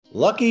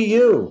Lucky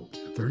you.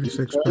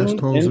 36 best Tuned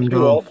holes in into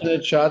golf.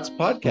 Alternate Shots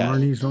podcast,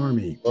 Barney's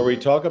Army. where we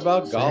talk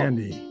about golf,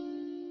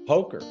 Sandy.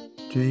 poker,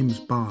 James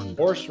Bond.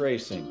 horse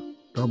racing,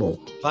 Double.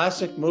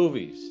 classic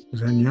movies.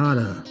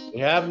 Zenyatta.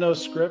 We have no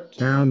script,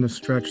 Down the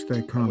stretch they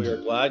and come. we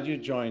are glad you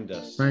joined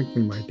us.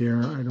 Frankly, my dear,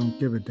 I don't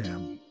give a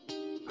damn.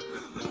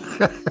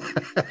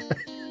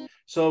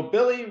 So,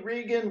 Billy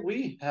Regan,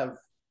 we have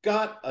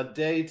got a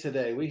day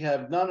today. We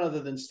have none other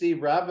than Steve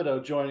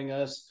Rabideau joining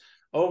us,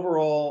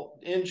 overall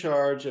in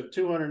charge of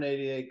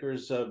 280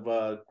 acres of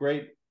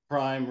great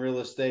prime real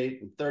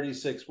estate and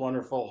 36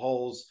 wonderful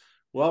holes.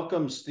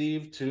 Welcome,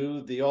 Steve,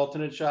 to the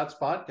Alternate Shots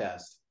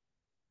podcast.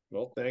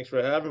 Well, thanks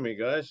for having me,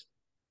 guys.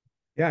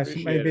 Yes,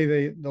 it may be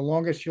the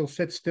longest you'll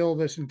sit still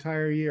this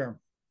entire year.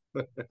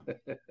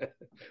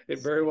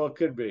 It very well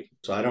could be.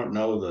 So I don't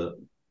know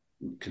the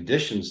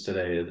conditions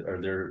today.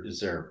 Is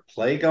there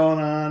play going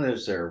on?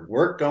 Is there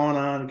work going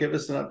on? Give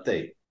us an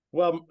update.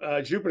 Well,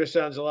 Jupiter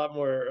sounds a lot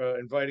more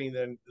inviting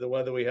than the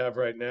weather we have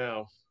right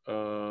now.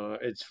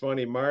 It's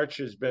funny, March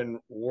has been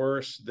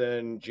worse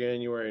than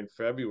January and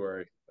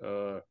February.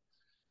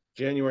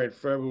 January and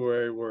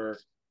February were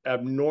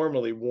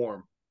abnormally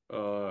warm.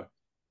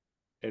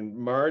 In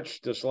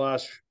March, this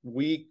last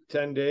week,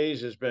 10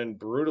 days has been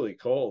brutally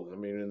cold. I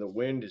mean, and the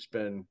wind has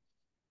been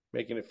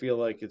making it feel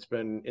like it's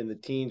been in the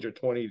teens or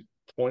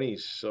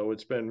 20s. So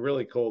it's been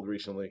really cold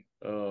recently.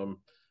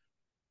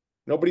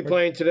 Nobody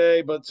playing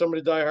today, but some of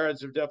the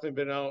diehards have definitely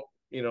been out,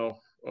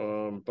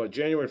 but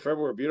January and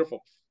February are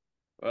beautiful.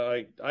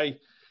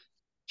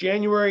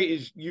 January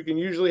is, you can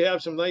usually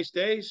have some nice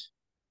days.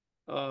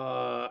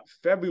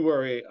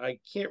 February, I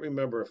can't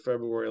remember a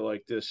February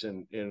like this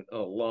in a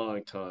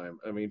long time.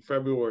 I mean,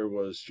 February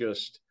was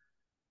just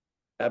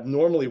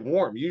abnormally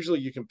warm. Usually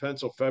you can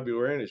pencil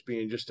February in as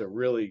being just a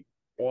really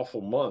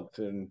awful month,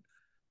 and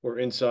we're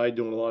inside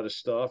doing a lot of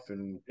stuff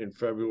in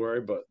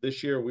February, but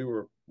this year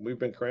we've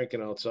been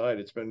cranking outside.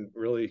 It's been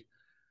really,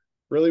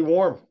 really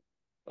warm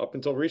up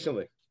until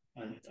recently.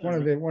 One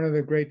of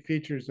the great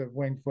features of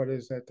Winged Foot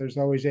is that there's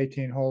always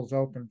 18 holes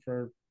open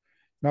for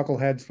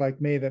knuckleheads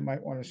like me that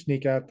might want to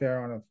sneak out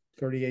there on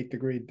a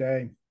 38-degree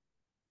day.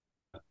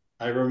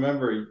 I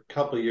remember a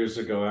couple of years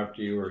ago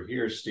after you were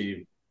here,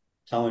 Steve,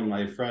 telling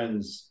my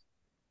friends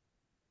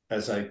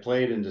as I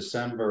played in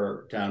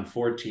December down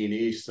 14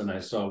 East and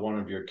I saw one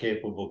of your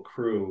capable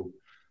crew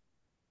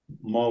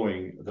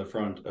mowing the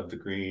front of the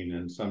green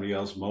and somebody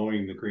else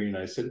mowing the green.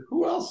 I said,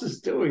 who else is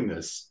doing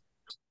this?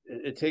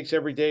 It takes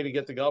every day to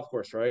get the golf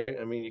course, right?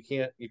 I mean, you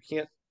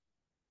can't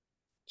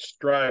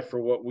strive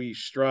for what we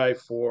strive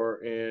for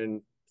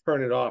and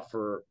turn it off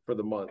for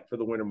the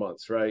winter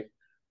months, right?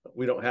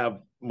 We don't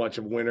have much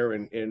of winter,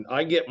 and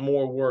I get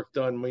more work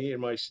done. Me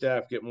and my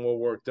staff get more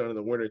work done in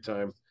the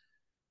wintertime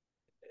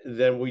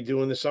than we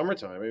do in the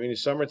summertime. I mean, in the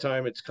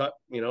summertime, it's cut,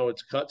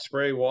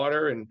 spray,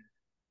 water, and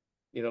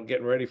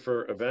getting ready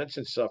for events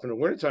and stuff. In the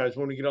wintertime is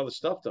when we get all the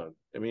stuff done.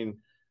 I mean,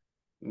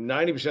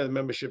 90% of the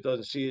membership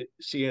doesn't see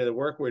any of the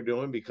work we're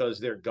doing because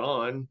they're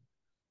gone.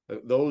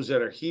 Those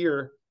that are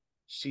here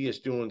see us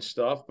doing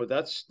stuff, but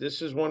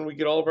this is when we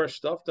get all of our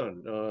stuff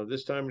done,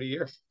 this time of the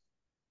year.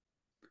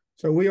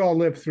 So we all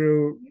live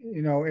through,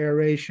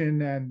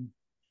 aeration and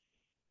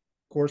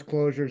course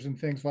closures and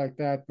things like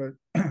that. But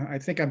I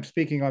think I'm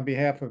speaking on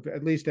behalf of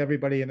at least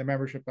everybody in the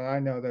membership. But I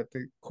know that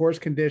the course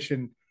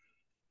condition,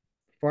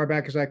 far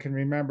back as I can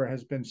remember,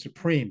 has been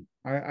supreme.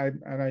 I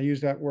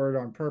use that word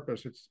on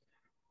purpose.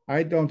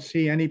 I don't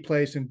see any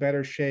place in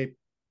better shape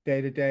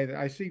day to day.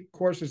 I see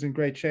courses in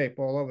great shape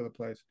all over the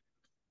place,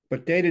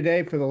 but day to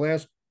day for the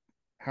last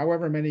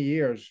however many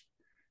years,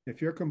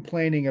 if you're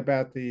complaining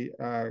about the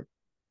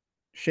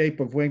shape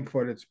of Winged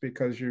Foot, it's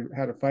because you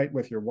had a fight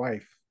with your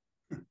wife.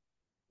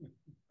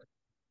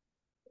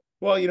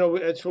 Well,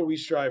 that's what we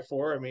strive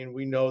for. I mean,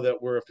 we know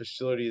that we're a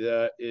facility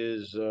that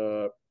is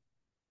a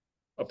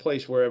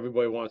place where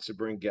everybody wants to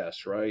bring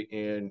guests, right?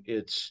 And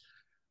it's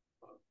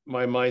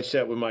my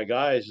mindset with my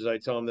guys is I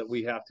tell them that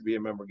we have to be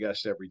a member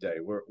guest every day.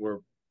 We're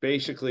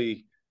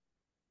basically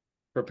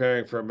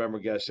preparing for a member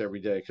guest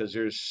every day because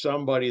there's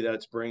somebody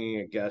that's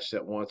bringing a guest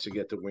that wants to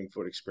get the Winged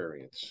Foot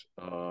experience.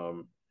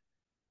 And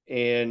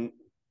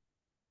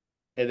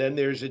then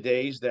there's the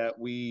days that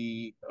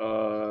we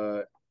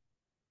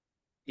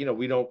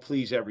we don't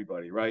please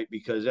everybody, right?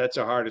 Because that's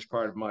the hardest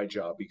part of my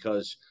job,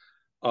 because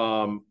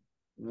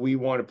we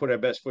want to put our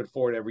best foot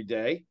forward every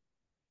day.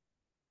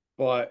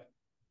 But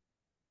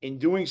in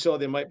doing so,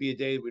 there might be a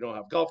day that we don't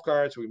have golf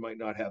carts, we might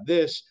not have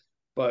this,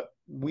 but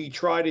we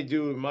try to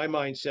do, in my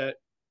mindset,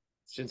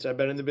 since I've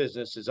been in the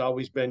business, has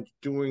always been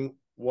doing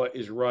what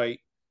is right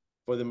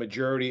for the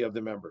majority of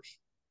the members.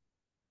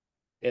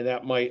 And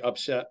that might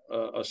upset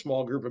a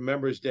small group of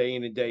members day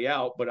in and day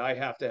out, but I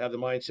have to have the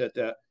mindset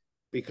that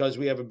because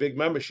we have a big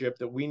membership,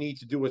 that we need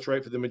to do what's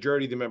right for the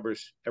majority of the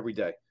members every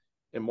day.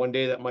 And one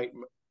day that might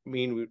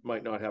mean we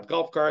might not have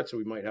golf carts, or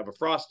we might have a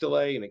frost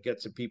delay, and it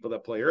gets the people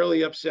that play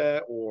early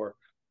upset, or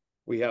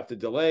we have to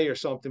delay or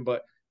something.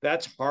 But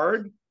that's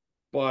hard.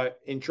 But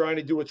in trying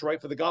to do what's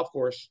right for the golf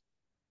course,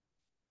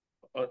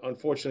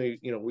 unfortunately,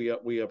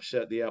 we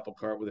upset the apple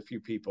cart with a few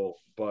people,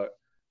 but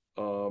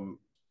um,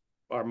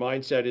 our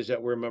mindset is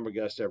that we're a member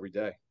guest every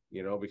day,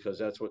 because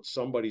that's what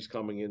somebody's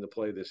coming in to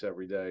play this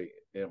every day.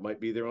 And it might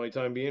be their only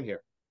time being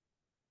here.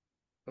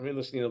 I mean,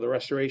 listen, the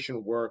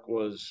restoration work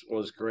was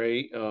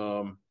great.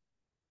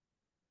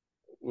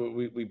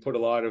 We put a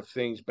lot of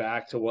things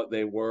back to what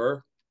they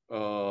were.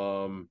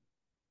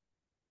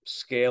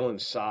 Scale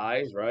and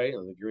size, right?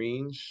 On the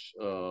greens,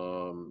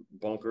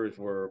 bunkers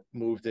were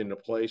moved into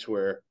place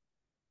where,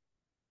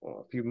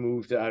 well, if you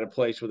moved out of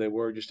place where they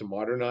were just to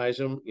modernize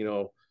them,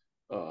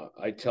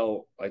 I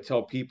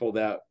tell people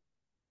that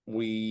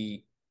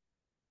we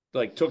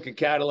like took a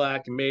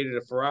Cadillac and made it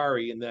a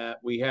Ferrari, and that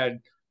we had,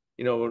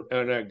 on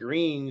our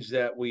greens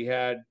that we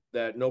had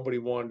that nobody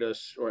wanted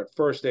us, or at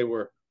first they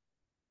were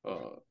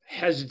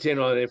hesitant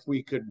on if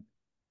we could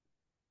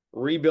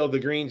rebuild the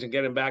greens and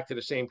get them back to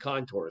the same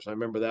contours. I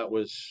remember that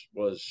was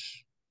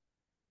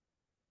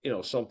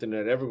something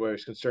that everybody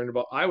was concerned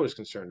about. I was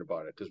concerned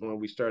about it because when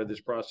we started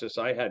this process,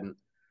 I hadn't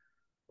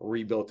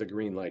rebuilt the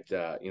green like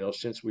that.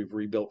 Since we've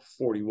rebuilt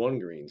 41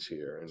 greens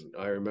here, and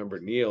I remember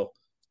Neil.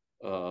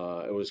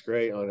 It was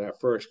great on that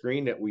first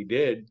green that we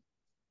did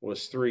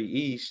was 3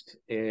 East,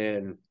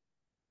 and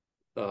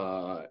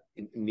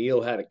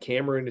Neil had a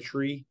camera in the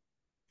tree,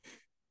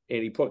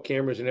 and he put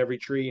cameras in every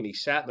tree, and he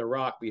sat in the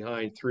rock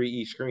behind 3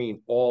 East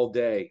green all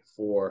day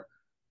for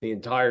the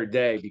entire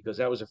day because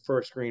that was the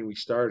first green we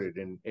started,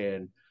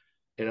 and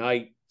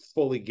I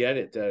fully get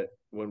it that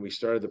when we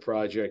started the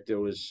project, there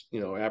was,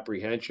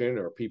 apprehension,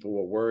 or people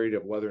were worried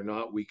of whether or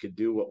not we could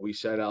do what we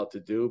set out to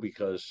do,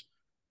 because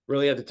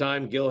really at the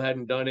time, Gil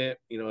hadn't done it.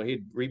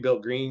 He'd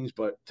rebuilt greens,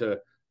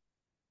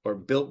 or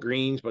built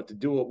greens, but to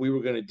do what we were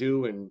going to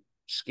do and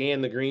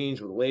scan the greens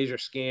with a laser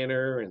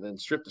scanner and then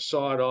strip the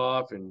sod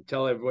off and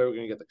tell everybody we're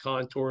going to get the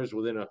contours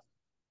within a,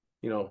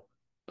 you know,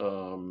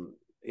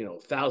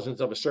 thousandth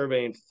of a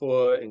surveying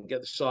foot, and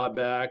get the sod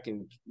back,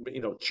 and,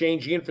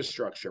 change the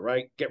infrastructure,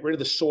 right? Get rid of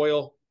the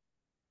soil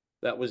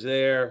that was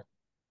there,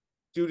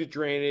 do the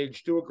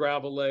drainage, do a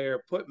gravel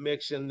layer, put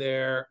mix in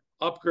there,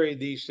 upgrade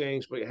these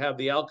things, but have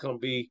the outcome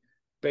be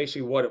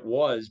basically what it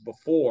was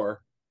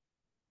before,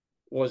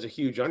 was a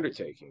huge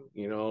undertaking,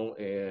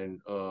 and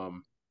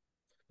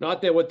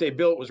not that what they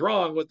built was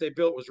wrong, what they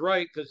built was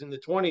right, because in the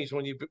 20s,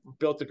 when you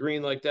built the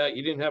green like that,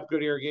 you didn't have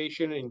good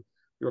irrigation and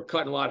you were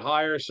cutting a lot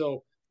higher,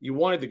 so you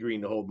wanted the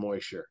green to hold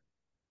moisture.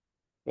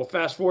 Well,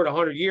 fast forward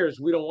 100 years,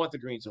 we don't want the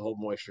greens to hold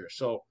moisture,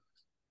 so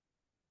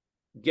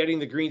getting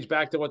the greens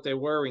back to what they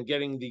were and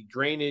getting the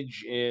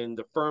drainage and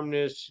the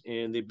firmness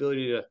and the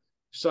ability to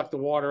suck the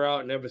water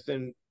out and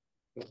everything,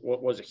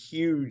 what was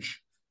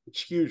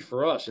it's huge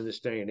for us in this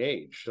day and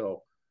age.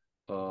 So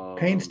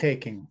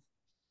Painstaking.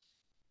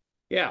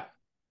 yeah,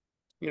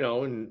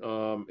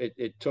 and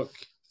it took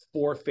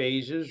 4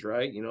 phases,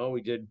 right?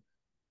 We did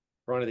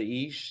front of the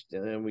East,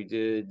 and then we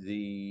did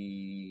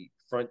the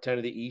front 10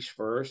 of the East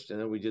first, and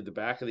then we did the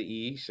back of the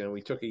East, and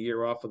we took a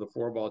year off of the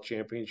 4-ball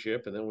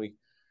championship, and then we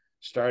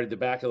started the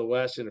back of the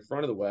West and the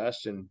front of the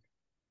West. And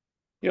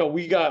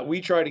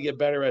we try to get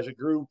better as a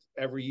group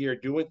every year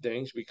doing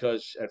things,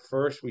 because at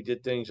first we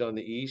did things on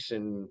the East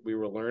and we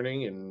were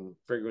learning and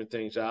figuring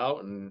things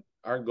out, and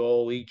our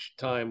goal each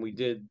time we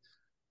did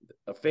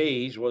a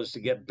phase was to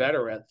get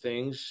better at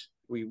things.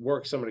 We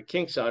worked some of the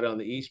kinks out on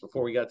the East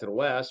before we got to the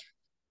West,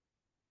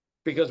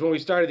 because when we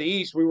started the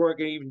East, we weren't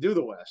going to even do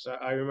the West.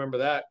 I remember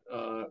that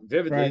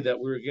vividly, Right. that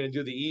we were going to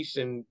do the East,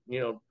 and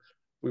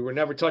we were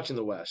never touching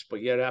the West.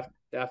 But yet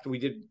after we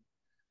did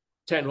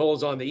 10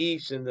 holes on the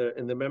East, and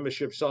the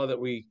membership saw that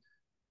we,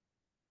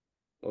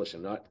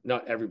 listen,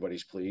 not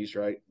everybody's pleased,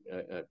 right?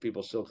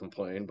 People still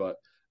complain, but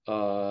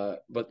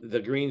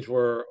the greens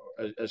were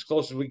as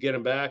close as we get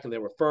them back, and they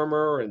were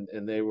firmer,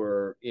 and they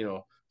were,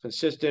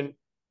 consistent.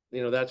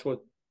 That's what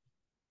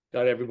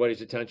got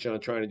everybody's attention on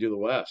trying to do the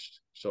West.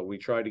 So we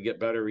try to get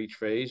better each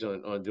phase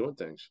on doing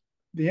things.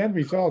 The end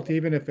result,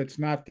 even if it's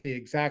not the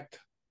exact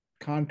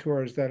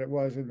contours that it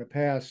was in the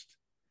past,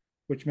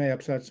 which may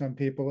upset some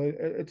people,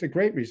 it's a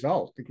great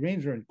result. The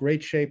greens are in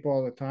great shape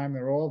all the time.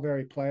 They're all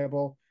very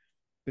playable.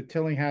 The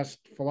Tillinghast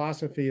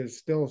philosophy is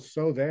still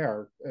so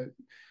there,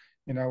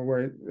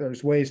 where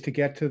there's ways to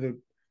get to the,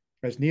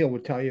 as Neil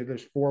would tell you,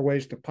 there's 4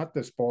 ways to putt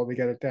this ball to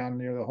get it down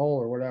near the hole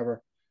or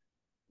whatever.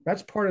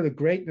 That's part of the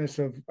greatness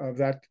of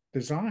that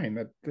design,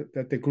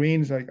 that the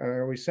greens, like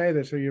I always say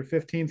this, are your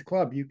 15th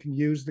club. You can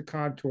use the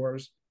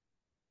contours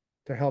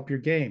to help your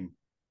game.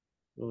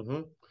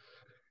 Mm-hmm.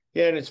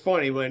 Yeah, and it's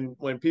funny when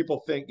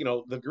people think,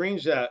 the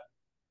greens that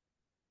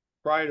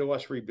prior to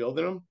us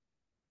rebuilding them,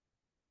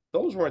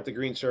 those weren't the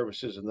green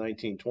services of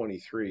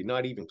 1923,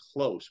 not even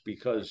close,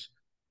 because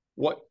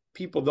what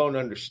people don't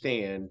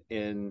understand,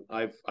 and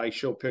I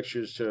show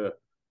pictures to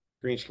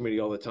Greens Committee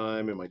all the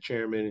time and my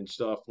chairman and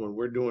stuff, when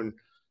we're doing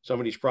some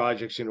of these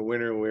projects in the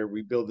winter where we're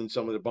rebuilding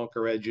some of the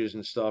bunker edges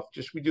and stuff,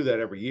 just we do that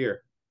every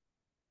year.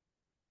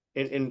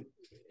 And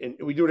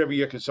we do it every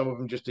year because some of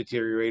them just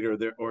deteriorate,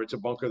 or it's a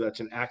bunker that's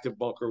an active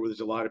bunker where there's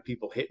a lot of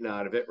people hitting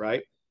out of it,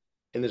 right?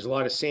 And there's a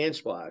lot of sand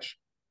splash.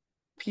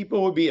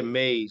 people would be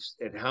amazed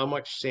at how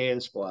much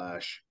sand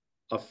splash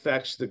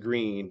affects the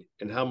green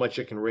and how much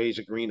it can raise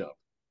a green up.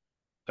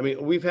 I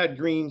mean, we've had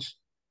greens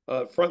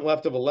front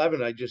left of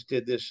 11. I just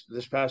did this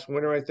past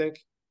winter, I think.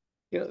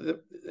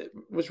 It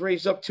was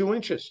raised up 2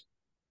 inches.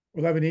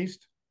 11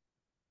 East,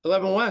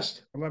 11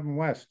 West. 11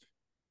 West.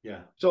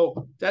 Yeah.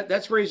 So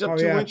that's raised up Oh,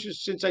 two yeah.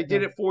 inches since I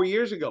did it 4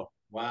 years ago.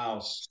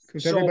 Wow.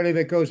 Because So everybody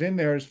that goes in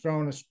there is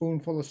throwing a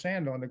spoonful of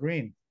sand on the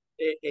green.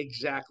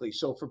 exactly.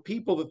 So for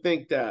people to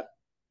think that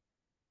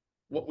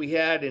what we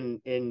had in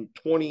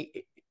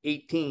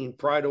 2018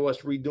 prior to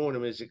us redoing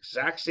them is the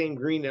exact same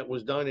green that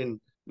was done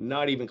in,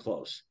 not even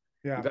close.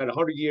 Yeah. You've had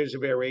 100 years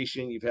of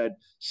aeration. You've had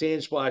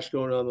sand splash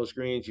going on those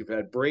greens. You've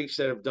had breaks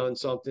that have done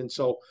something.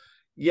 So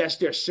yes,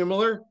 they're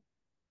similar,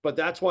 but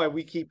that's why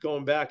we keep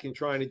going back and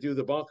trying to do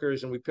the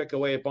bunkers, and we pick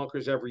away at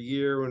bunkers every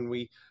year, and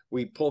we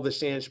pull the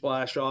sand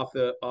splash off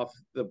the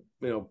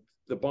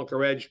the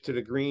bunker edge to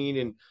the green,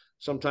 and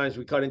sometimes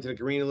we cut into the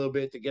green a little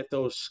bit to get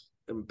those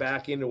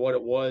back into what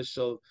it was,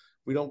 so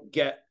we don't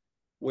get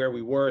where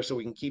we were, so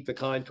we can keep the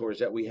contours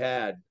that we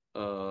had.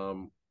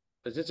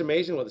 It's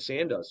amazing what the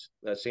sand does.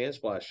 That sand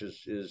splash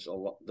does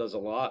a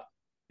lot.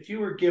 If you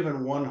were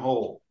given one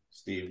hole,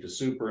 Steve, to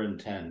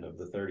superintend of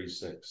the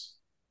 36,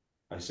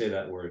 I say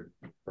that word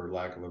for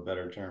lack of a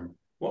better term,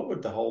 what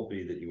would the hole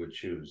be that you would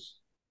choose?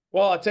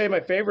 Well, I'll tell you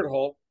my favorite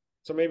hole.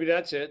 So maybe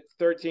that's it.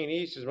 13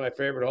 East is my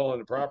favorite hole on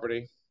the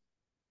property.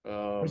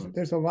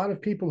 There's a lot of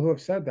people who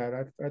have said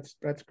that.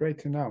 That's great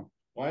to know.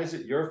 Why is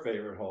it your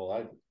favorite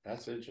hole?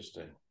 That's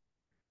interesting.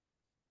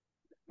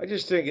 I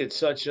just think it's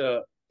such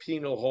a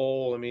penal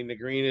hole. I mean, I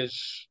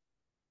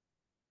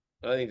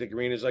think the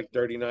green is like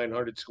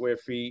 3,900 square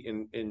feet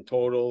in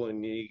total,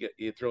 and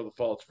you throw the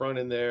false front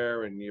in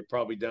there, and you're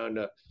probably down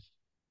to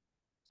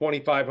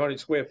 2,500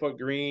 square foot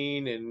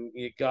green, and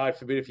God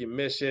forbid if you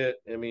miss it.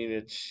 I mean,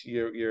 it's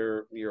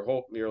you're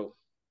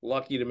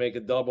lucky to make a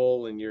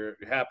double, and you're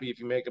happy if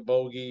you make a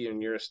bogey,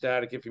 and you're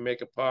ecstatic if you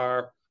make a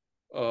par.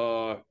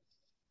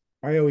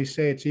 I always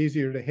say it's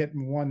easier to hit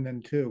in one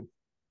than two.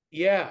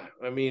 Yeah,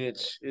 I mean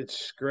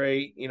it's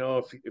great.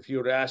 If you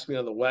would ask me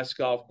on the West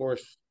golf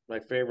course, my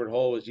favorite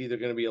hole is either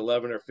going to be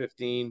 11 or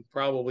 15,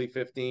 probably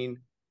 15.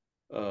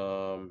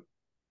 But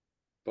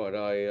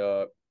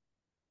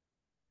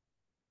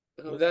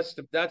that's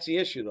the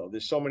issue though.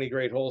 There's so many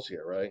great holes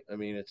here, right? I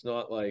mean, it's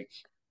not like,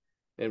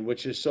 and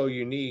which is so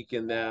unique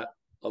in that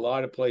a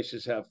lot of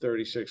places have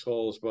 36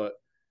 holes, but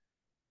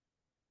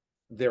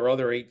their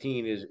other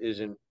 18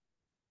 isn't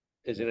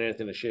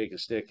anything to shake a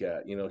stick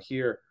at.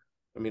 Here,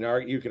 I mean,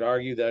 you could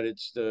argue that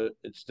it's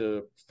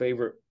the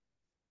favorite.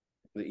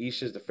 The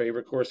East is the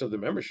favorite course of the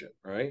membership,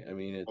 right? I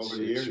mean, Over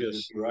the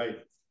years, you're right.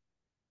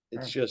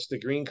 It's just the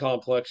green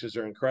complexes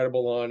are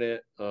incredible on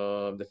it.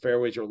 The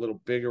fairways are a little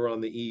bigger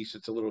on the East.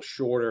 It's a little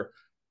shorter.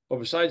 But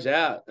besides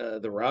that,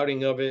 the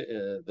routing of it,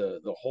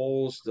 the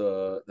holes,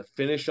 the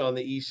finish on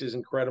the East is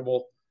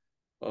incredible.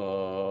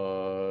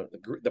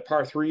 The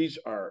par threes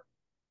are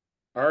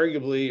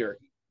arguably or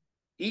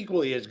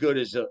equally as good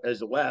as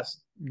the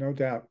West. No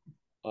doubt.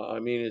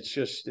 I mean, it's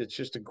just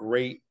a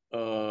great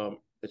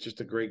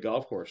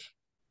golf course.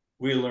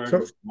 We learned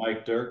from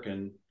Mike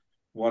Durkin,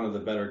 one of the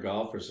better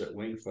golfers at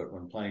Wingfoot,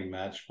 when playing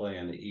match play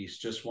in the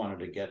East, just wanted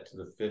to get to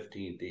the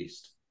 15th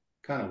East,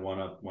 kind of one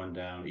up, one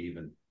down,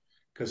 even,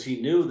 because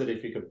he knew that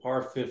if he could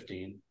par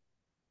 15,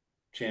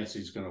 chance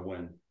he's going to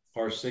win.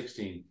 Par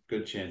 16,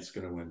 good chance he's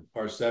going to win.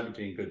 Par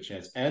 17, good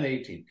chance, and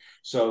 18.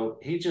 So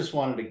he just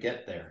wanted to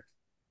get there.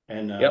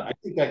 And I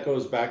think that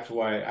goes back to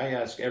why I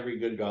ask every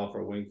good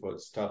golfer at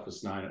Wingfoot's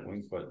toughest 9 at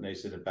Wingfoot, and they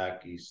say the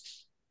back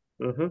East.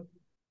 Mm-hmm.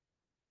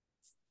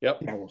 Yep.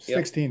 Yeah, well,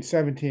 16,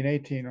 17,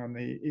 18 on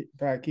the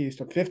back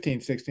East, or 15,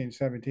 16,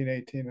 17,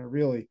 18 are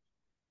really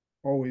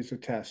always a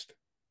test.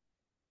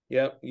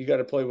 Yep. You got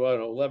to play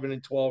 11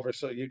 and 12 or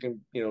so. You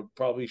can,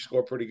 probably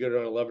score pretty good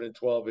on 11 and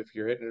 12 if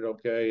you're hitting it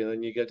okay. And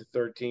then you get to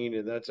 13,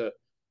 and that's a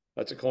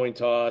coin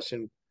toss.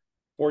 And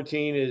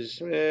 14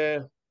 is,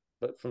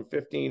 but from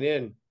 15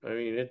 in, I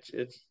mean,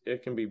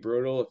 it can be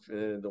brutal if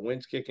the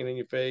wind's kicking in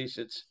your face.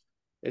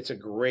 It's a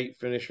great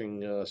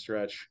finishing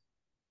stretch.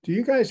 Do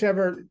you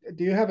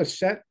have a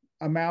set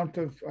amount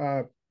of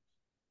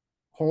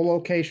hole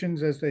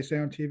locations, as they say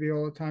on TV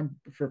all the time,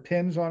 for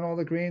pins on all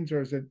the greens,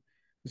 or is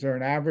there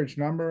an average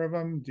number of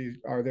them?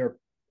 Are there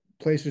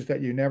places that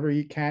you never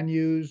can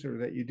use or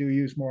that you do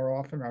use more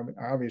often?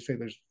 Obviously,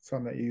 there's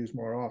some that you use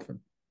more often.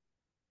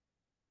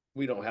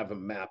 We don't have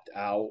them mapped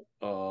out.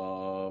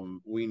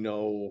 We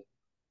know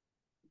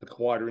the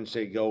quadrants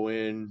they go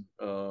in.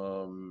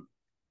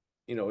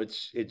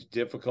 It's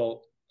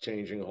difficult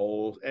changing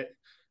holes.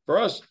 For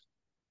us,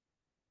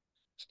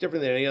 it's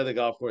different than any other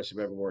golf course I've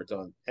ever worked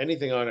on.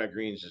 Anything on our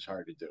greens is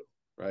hard to do,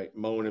 right?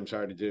 Mowing them's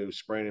hard to do,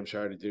 spraying them's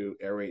hard to do,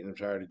 aerating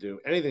them's hard to do.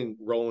 Anything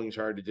rolling's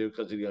hard to do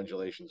because of the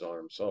undulations on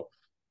them. So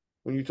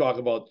when you talk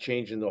about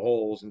changing the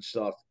holes and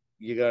stuff,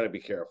 you got to be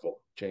careful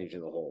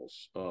changing the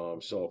holes.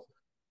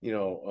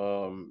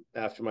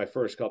 After my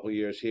first couple of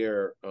years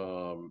here,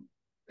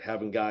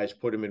 having guys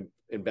put them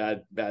in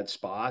bad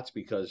spots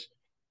because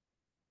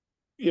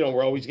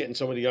we're always getting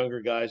some of the younger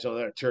guys on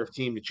that turf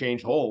team to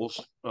change holes.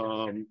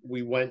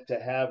 We went to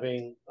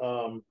having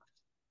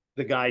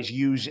the guys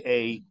use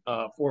a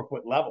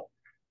 4-foot level.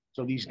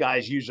 So these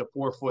guys use a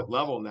 4-foot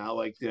level now,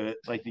 like the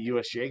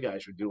USJ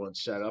guys were doing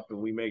setup, and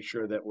we make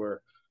sure that we're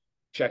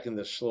checking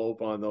the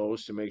slope on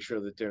those to make sure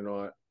that they're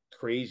not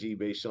crazy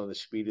based on the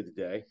speed of the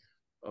day.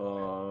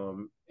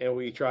 And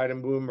we try to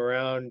move them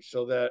around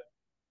so that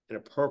in a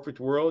perfect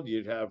world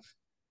you'd have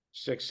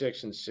 6,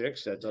 6, and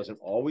 6. That doesn't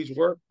always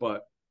work,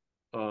 but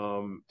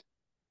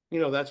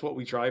that's what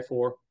we try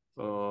for.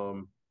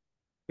 When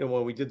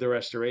we did the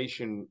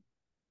restoration,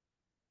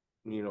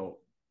 you know,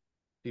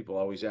 people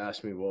always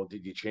ask me, well,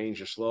 did you change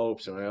the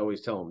slopes? And I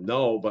always tell them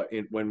no, but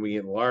when we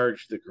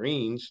enlarged the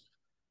greens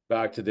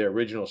back to their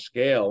original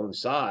scale and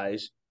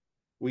size,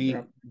 we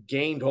Yep.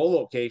 gained hole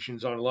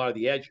locations on a lot of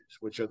the edges,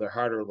 which are the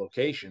harder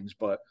locations,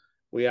 but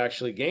we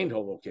actually gained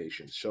hole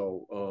locations.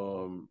 So,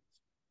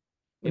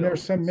 And there are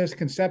some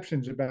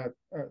misconceptions about,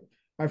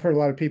 I've heard a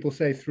lot of people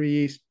say 3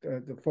 East,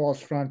 the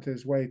false front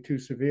is way too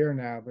severe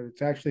now, but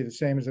it's actually the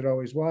same as it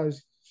always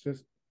was. It's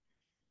just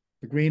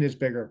the green is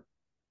bigger.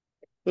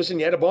 listen,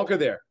 you had a bunker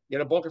there. You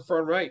had a bunker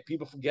front right.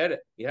 People forget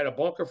it. You had a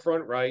bunker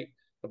front right.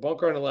 The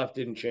bunker on the left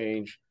didn't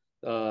change.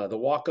 The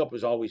walk up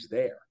was always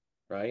there,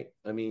 right?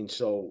 I mean,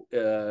 so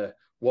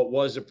what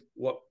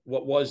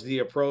was the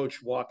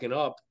approach walking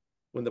up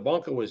when the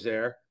bunker was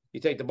there? You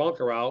take the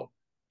bunker out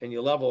and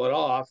you level it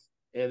off,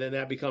 and then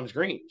that becomes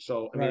green.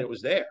 So I mean, Right. it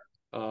was there.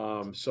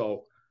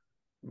 So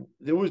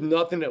there was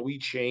nothing that we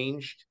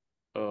changed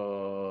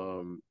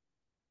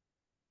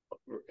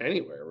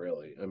anywhere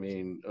really. I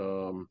mean,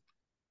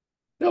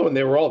 no, and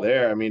they were all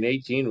there. I mean,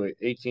 18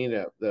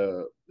 at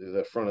the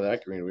front of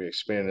that green, we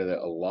expanded it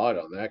a lot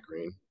on that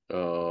green.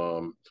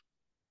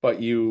 But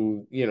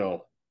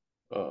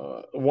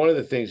one of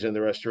the things in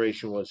the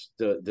restoration was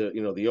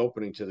the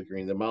opening to the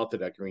green, the mouth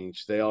of that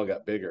greens, they all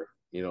got bigger.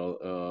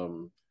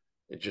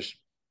 It just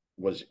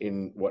was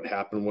in what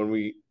happened when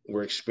we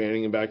were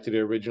expanding them back to the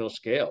original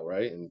scale,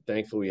 right? And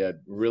thankfully, we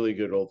had really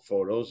good old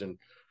photos, and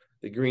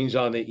the greens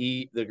on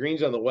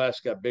the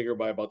west got bigger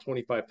by about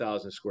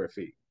 25,000 square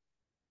feet.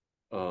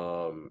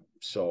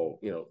 So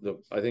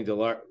I think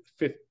the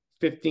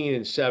 15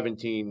 and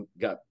 17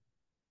 got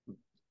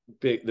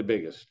the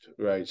biggest,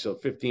 right? So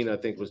 15 I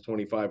think was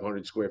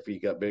 2,500 square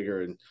feet, got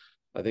bigger, and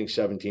I think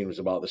 17 was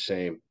about the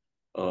same.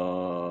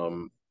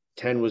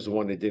 10 was the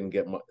one that didn't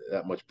get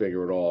that much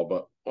bigger at all,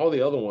 but all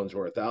the other ones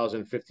were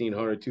 1,000,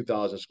 1,500,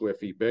 2,000 square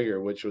feet bigger,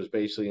 which was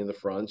basically in the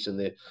fronts and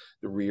the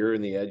rear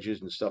and the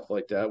edges and stuff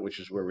like that, which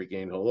is where we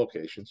gained hole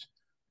locations.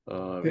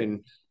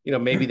 And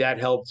maybe that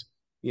helped,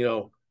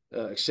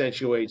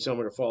 accentuate some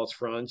of the false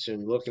fronts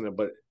and looking at,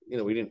 but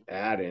we didn't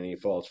add any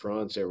false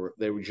fronts.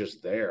 They were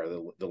just there.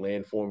 The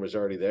landform was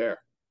already there.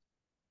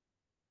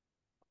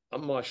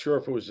 I'm not sure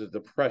if it was a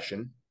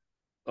depression.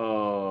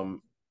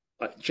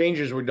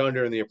 Changes were done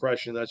during the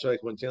depression. That's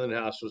like when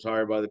Tillinghast was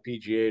hired by the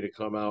PGA to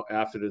come out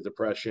after the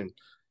depression,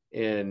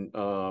 and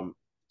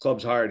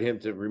clubs hired him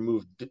to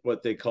remove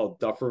what they call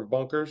duffer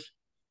bunkers.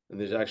 And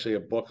there's actually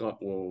a book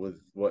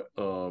with what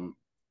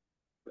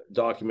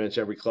documents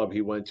every club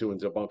he went to and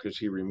the bunkers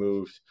he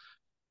removed.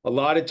 A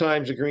lot of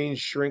times the greens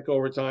shrink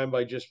over time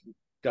by just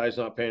guys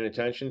not paying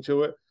attention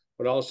to it,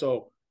 but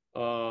also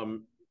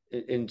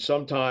and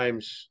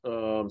sometimes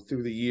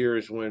through the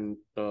years when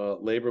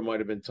labor might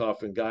have been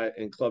tough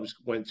and clubs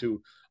went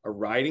to a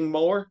riding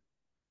mower,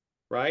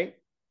 right?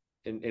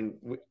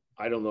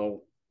 I don't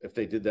know if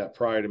they did that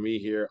prior to me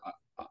here.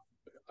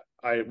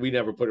 We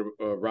never put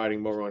a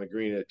riding mower on a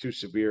green. It's too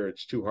severe.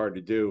 It's too hard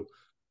to do.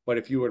 But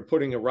if you were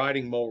putting a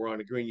riding mower on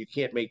a green, you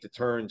can't make the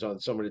turns on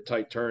some of the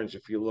tight turns.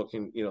 If you're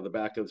looking, the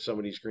back of some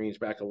of these greens,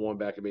 back of 1,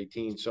 back of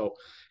 18. So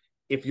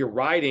if you're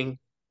riding,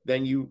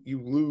 then you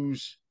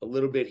lose a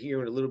little bit here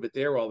and a little bit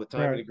there all the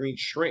time, Right. and the greens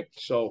shrink.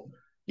 So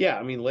yeah,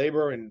 I mean,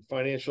 labor and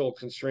financial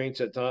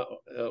constraints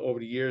over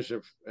the years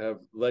have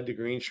led to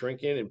green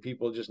shrinking and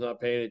people just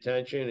not paying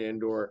attention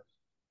and or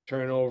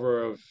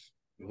turnover of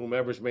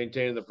whomever's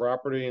maintaining the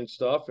property and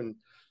stuff. And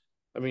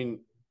I mean,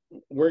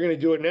 we're going to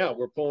do it now.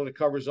 We're pulling the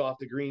covers off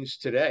the greens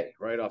today,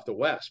 right off the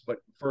west. But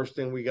first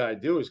thing we got to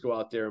do is go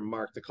out there and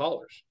mark the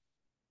collars.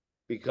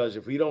 Because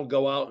if we don't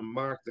go out and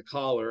mark the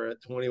collar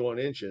at 21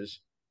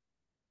 inches,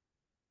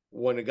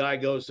 when the guy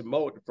goes to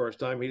mow it the first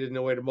time, he doesn't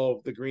know where to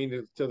mow the green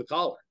to the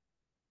collar.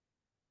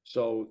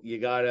 So you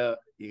gotta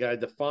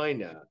define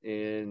that,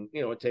 and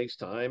it takes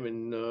time.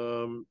 And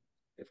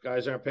if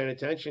guys aren't paying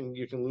attention,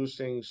 you can lose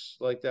things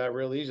like that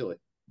real easily.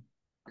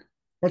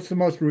 What's the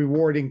most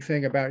rewarding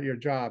thing about your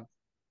job?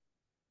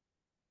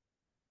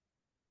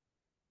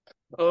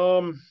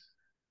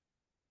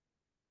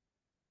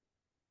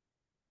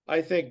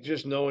 I think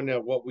just knowing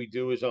that what we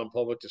do is on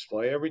public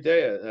display every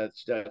day,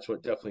 that's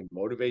what definitely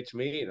motivates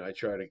me. And I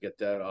try to get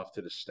that off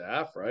to the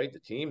staff, right? The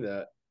team,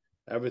 that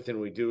everything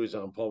we do is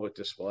on public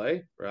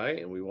display, right?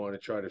 And we want to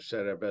try to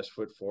set our best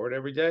foot forward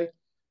every day.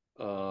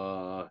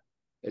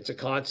 It's a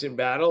constant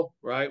battle,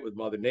 right? With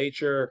Mother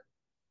Nature.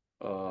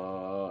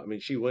 I mean,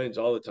 she wins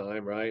all the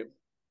time, right?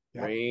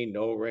 Yep. rain,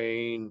 no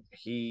rain,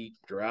 heat,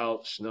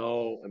 drought,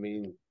 snow. I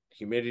mean,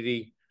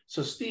 humidity.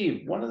 So,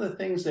 Steve, one of the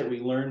things that we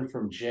learned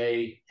from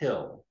Jay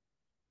Hill,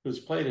 who's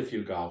played a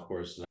few golf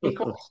courses, he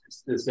calls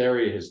this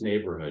area his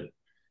neighborhood.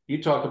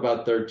 You talk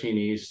about 13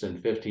 East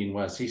and 15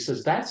 West. He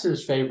says that's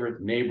his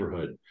favorite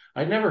neighborhood.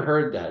 I'd never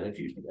heard that. If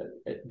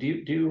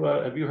you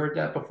have you heard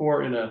that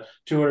before in a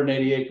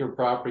 280-acre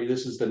property?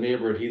 This is the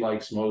neighborhood he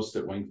likes most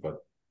at Wingfoot.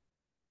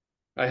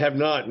 I have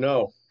not,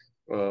 no.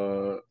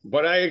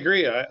 But I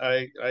agree.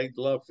 I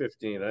love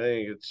 15. I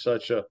think it's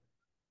such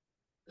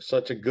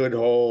a good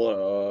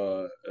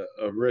hole,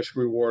 a risk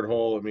reward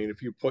hole. I mean,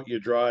 if you put your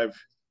drive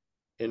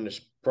in the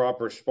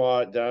proper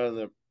spot down in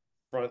the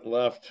front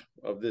left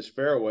of this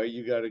fairway,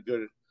 you got a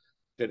good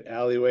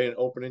alleyway and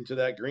open into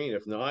that green.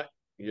 If not,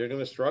 you're going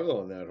to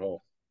struggle in that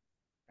hole.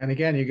 And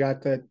again, you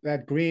got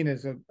that green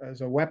as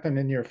a weapon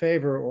in your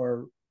favor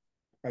or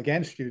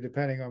against you,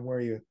 depending on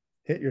where you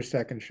hit your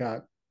second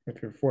shot. If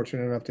you're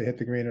fortunate enough to hit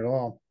the green at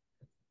all,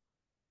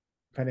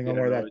 depending on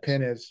Yeah, where no, that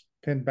pin is,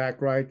 pin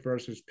back right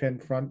versus pin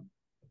front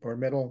or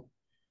middle,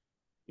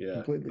 yeah,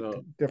 completely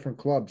no, different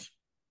clubs.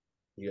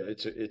 yeah,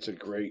 it's a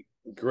great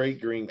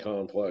green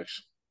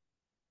complex.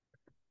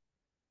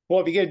 Well,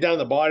 if you get down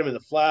the bottom in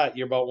the flat,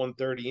 you're about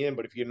 130 in.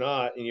 But if you're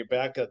not and you're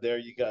back up there,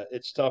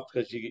 it's tough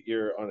because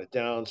you're on a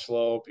down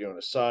slope, you're on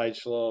a side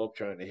slope,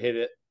 trying to hit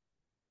it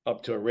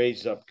up to a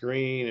raised up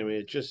green. I mean,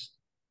 it just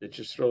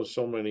throws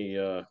so many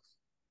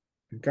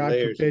God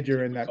layers of forbid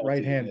you're in that right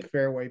difficulty hand in.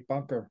 fairway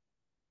bunker,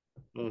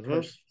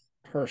 Mm-hmm.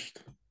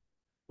 first.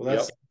 Well, Yep.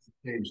 that's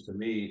changed to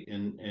me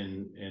in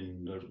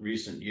the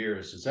recent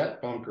years. Is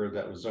that bunker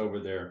that was over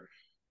there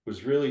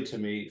was really to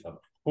me a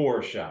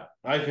poor shot.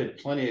 I've hit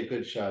plenty of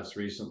good shots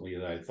recently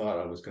that I thought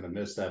I was going to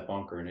miss that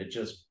bunker, and it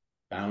just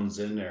bounds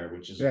in there,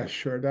 which is Yeah,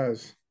 sure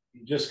does.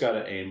 you just got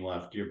to aim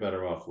left. You're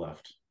better off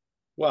left.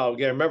 Well,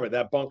 again, remember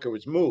that bunker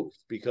was moved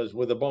because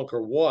where the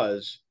bunker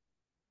was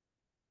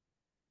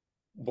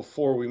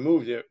before we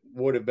moved it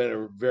would have been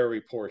a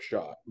very poor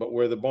shot. But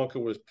where the bunker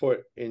was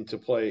put into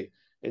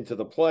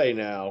the play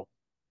now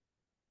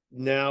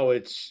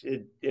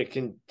it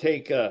can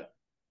take a,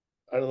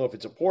 I don't know if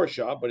it's a poor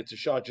shot, but it's a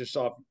shot just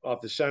off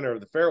the center of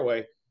the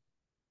fairway.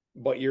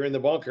 But you're in the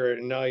bunker,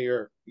 and now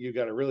you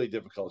got a really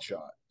difficult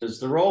shot. Is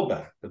the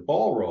rollback, the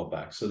ball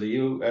rollback. So the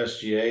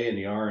USGA and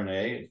the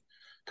RNA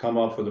come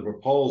up with a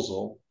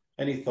proposal.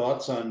 Any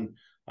thoughts on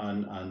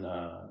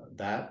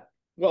that?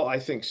 Well, I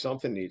think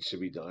something needs to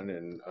be done,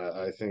 and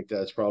I think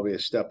that's probably a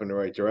step in the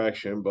right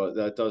direction. But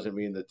that doesn't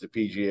mean that the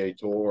PGA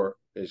Tour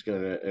is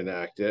going to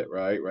enact it,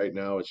 right? Right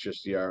now, it's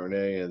just the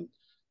RNA and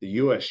the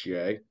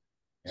USGA.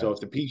 So Yeah. if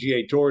the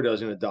PGA Tour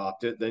doesn't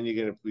adopt it, then you're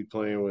going to be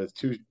playing with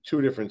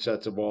two different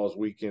sets of balls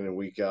week in and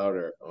week out,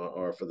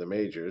 or for the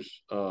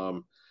majors.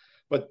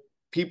 But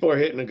people are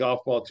hitting the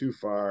golf ball too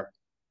far.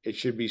 It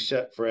should be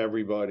set for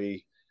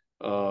everybody,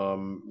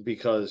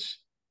 because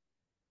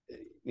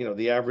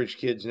the average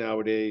kids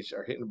nowadays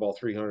are hitting the ball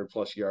 300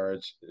 plus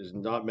yards. Is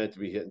not meant to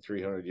be hitting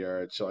 300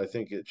 yards. So I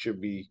think it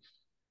should be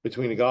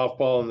between the golf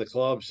ball and the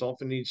club.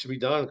 Something needs to be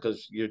done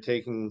because you're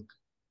taking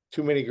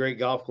too many great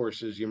golf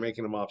courses. You're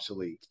making them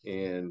obsolete,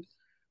 and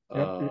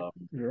Yep, um,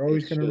 you're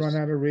always it's going to run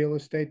just, out of real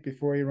estate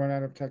before you run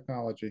out of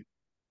technology.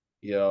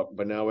 yeah.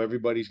 But now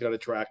everybody's got a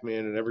TrackMan,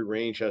 and every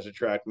range has a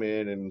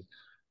TrackMan, and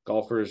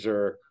golfers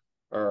are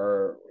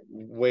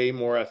way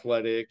more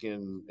athletic,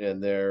 and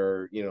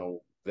they're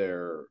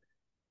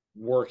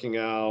working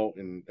out,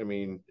 and I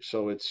mean,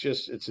 so it's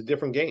a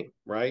different game,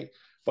 right?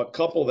 But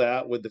couple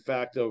that with the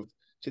fact of,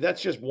 see,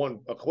 that's just one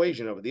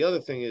equation of it. The other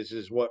thing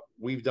is what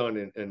we've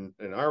done in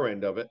our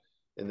end of it,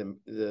 and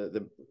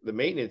the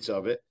maintenance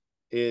of it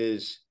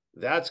is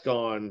that's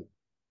gone.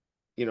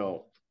 You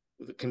know,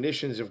 the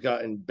conditions have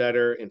gotten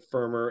better and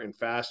firmer and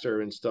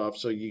faster and stuff.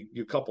 So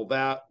you couple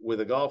that with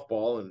a golf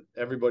ball, and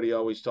everybody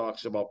always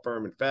talks about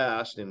firm and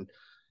fast, and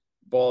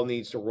ball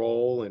needs to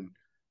roll,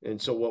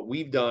 and so what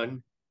we've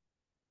done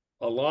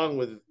along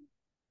with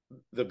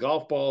the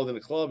golf ball and the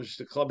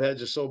club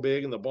heads are so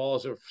big and the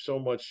balls are so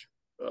much,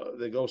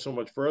 they go so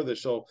much further.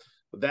 So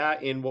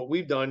that in what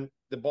we've done,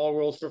 the ball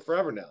rolls for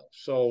forever now.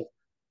 So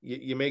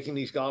you're making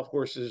these golf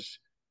courses,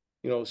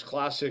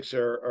 classics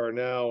are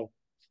now,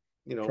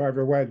 you know,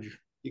 Driver wedge.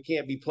 you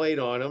can't be played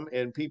on them,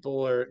 and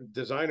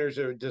designers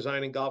are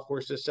designing golf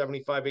courses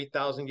 75,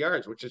 8,000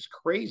 yards, which is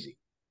crazy.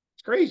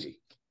 It's crazy.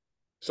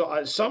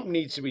 So something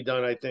needs to be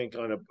done, I think,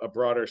 on a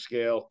broader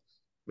scale.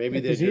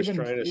 Maybe they're Because just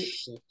trying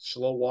to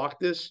slow walk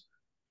this,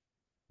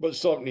 but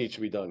something needs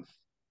to be done.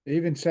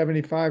 even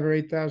 75 or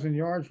 8,000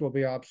 yards will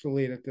be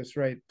obsolete at this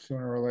rate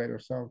sooner or later.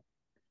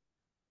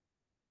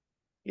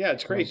 Yeah,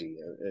 it's So crazy.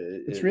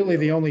 it's really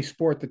the only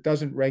sport that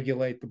doesn't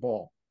regulate the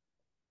ball.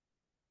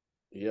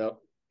 Yeah.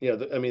 Yeah.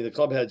 I mean, the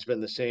club head's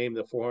been the same,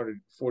 the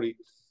 460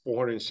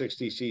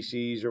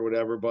 cc's or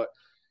whatever, but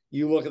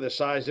you look at the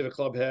size of the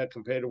club head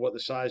compared to what the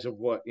size of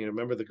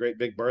remember the great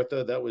Big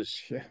Bertha? That was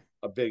Yeah.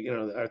 a big,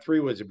 our 3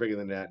 woods are bigger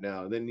than that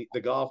now. And then the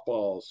golf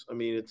balls. I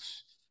mean,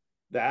 it's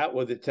that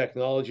with the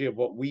technology of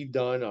what we've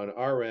done on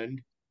our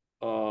end,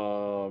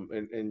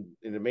 and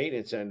in the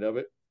maintenance end of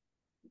it,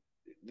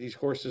 these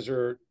courses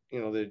are,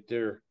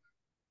 they're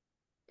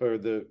for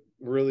the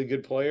really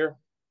good player,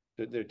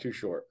 they're too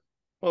short.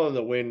 Well, and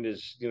the wind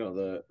is,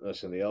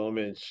 the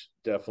elements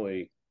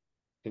definitely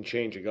can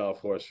change a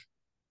golf course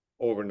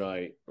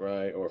overnight,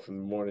 right? Or from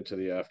the morning to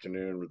the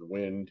afternoon with the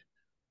wind,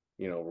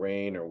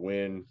 rain or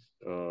wind.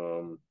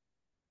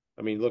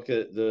 I mean, look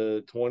at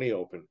the 20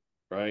 Open,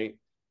 right?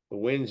 The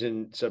winds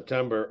in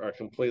September are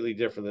completely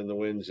different than the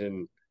winds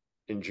in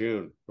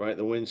June, right?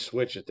 The winds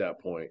switch at that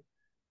point.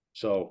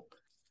 So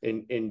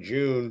in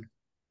June,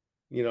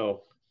 you're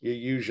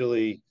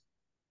usually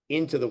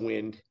into the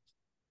wind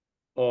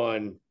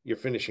on your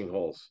finishing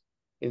holes.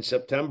 In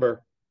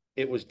September,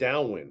 it was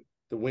downwind.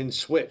 The wind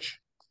switch.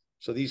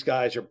 So these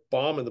guys are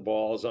bombing the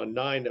balls on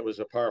 9 that was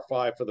a par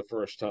 5 for the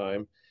first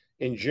time.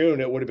 In June,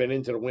 it would have been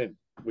into the wind,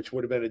 which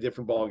would have been a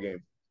different ball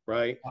game,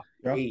 right?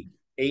 Yeah.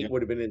 8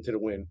 would have been into the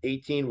wind.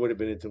 18 would have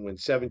been into the wind.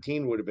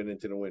 17 would have been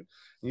into the wind.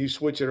 And you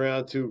switch it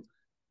around to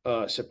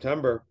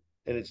September,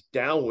 and it's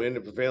downwind.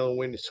 The prevailing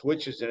wind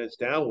switches, and it's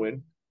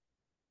downwind.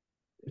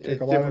 You take a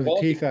It's lot of different the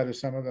ball game. teeth out of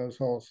some of those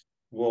holes.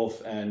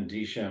 Wolf and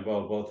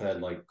DeChambeau both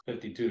had like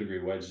 52-degree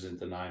wedges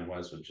into 9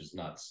 West, which is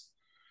nuts.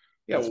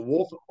 Yeah,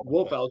 well,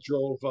 Wolf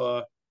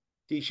outdrove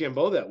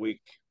DeChambeau that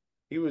week.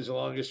 He was the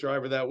longest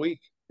driver that week.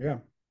 Yeah.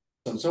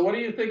 So what do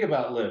you think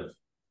about Liv?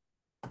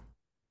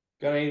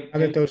 Got any? I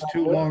think those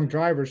two long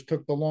drivers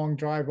took the long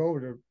drive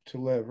over to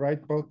live,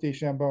 right? Both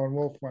DeChambeau and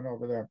Wolf went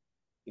over there.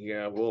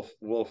 Yeah, Wolf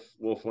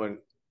went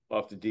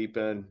off the deep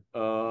end.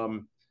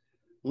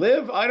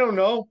 Liv, I don't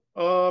know.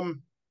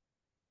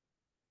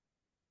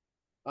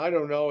 I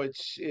don't know.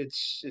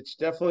 It's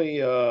definitely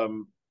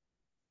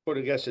put,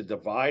 I guess, a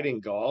divide in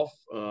golf.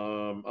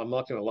 I'm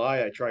not gonna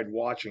lie, I tried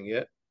watching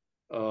it.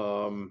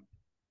 Um,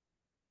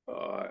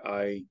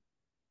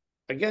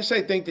 I guess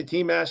I think the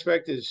team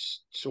aspect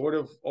is sort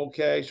of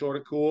okay, sort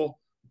of cool.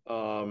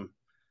 But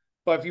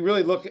if you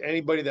really look at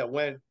anybody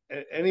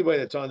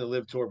that's on the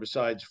Live Tour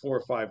besides 4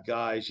 or 5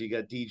 guys, you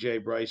got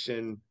DJ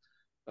Bryson,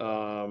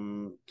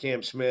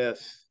 Cam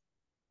Smith,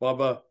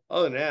 Bubba.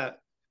 Other than that,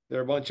 there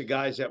are a bunch of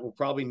guys that will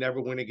probably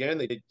never win again.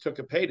 They took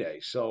a payday.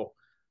 So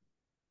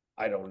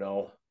I don't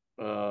know.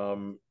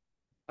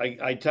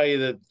 I tell you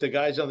that the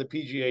guys on the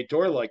PGA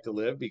Tour like to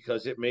Live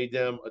because it made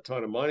them a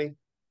ton of money,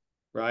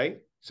 right?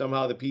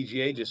 Somehow the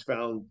PGA just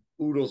found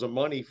oodles of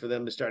money for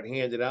them to start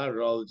handing out at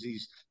all of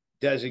these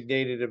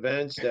designated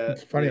events that,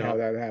 It's funny how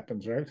that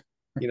happens, right?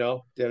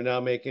 they're now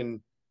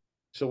making.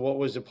 So what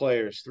was the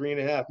players?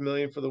 3.5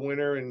 million for the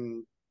winner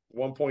and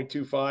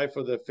 1.25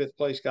 for the 5th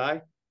place guy.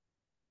 Yeah.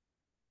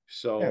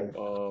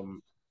 So,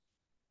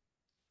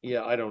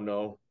 yeah, I don't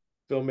know.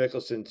 Phil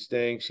Mickelson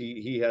stinks.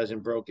 He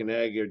hasn't broken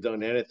egg or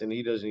done anything.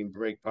 He doesn't even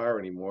break par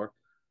anymore.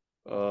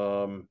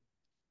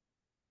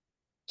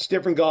 It's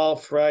different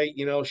golf, right?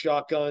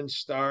 Shotgun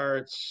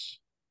starts.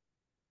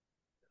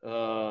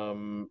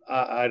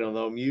 I don't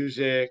know.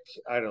 Music.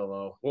 I don't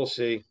know. We'll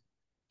see.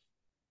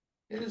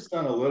 It has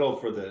done a little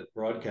for the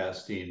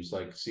broadcast teams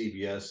like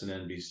CBS and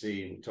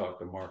NBC. And we talked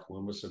to Mark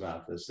Loomis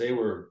about this. They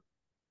were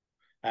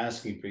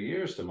asking for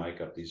years to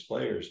mic up these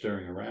players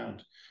during a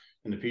round,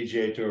 and the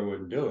PGA Tour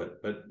wouldn't do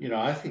it. But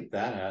I think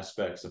that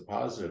aspect's a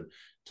positive.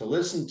 To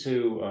listen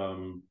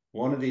to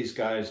one of these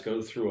guys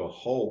go through a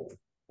hole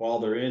while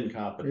they're in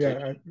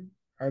competition.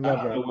 Yeah, I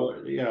love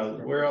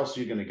that. Where else are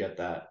you going to get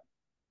that?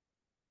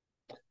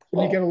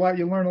 And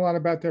you learn a lot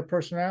about their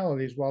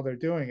personalities while they're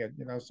doing it.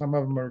 Some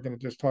of them are going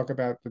to just talk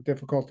about the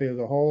difficulty of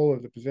the hole or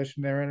the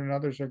position they're in, and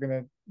others are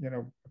going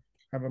to,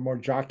 have a more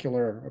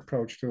jocular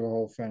approach to the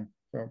whole thing.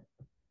 So,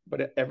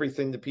 but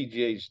everything the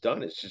PGA's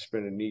done, it's just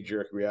been a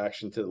knee-jerk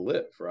reaction to the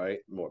Live, right?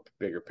 More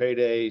bigger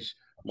paydays,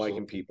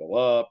 miking people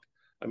up.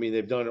 I mean,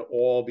 they've done it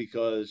all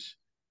because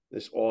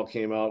this all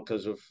came out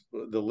because of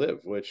the Live,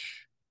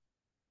 which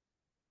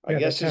I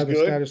guess that's is how the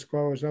good. status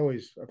quo is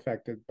always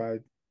affected by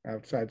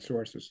outside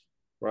sources.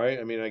 Right.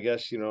 I mean, I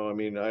guess,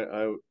 ABA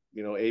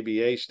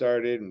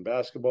started in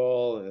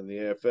basketball and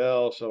the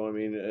AFL. So, I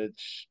mean,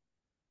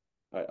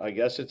 I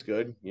guess it's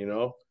good,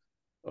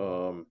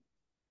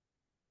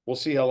 we'll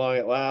see how long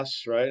it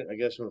lasts, right? I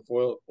guess when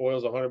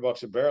oil's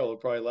 $100 a barrel, it'll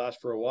probably last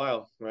for a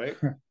while, right?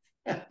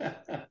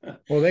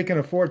 Well, they can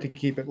afford to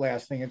keep it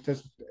lasting.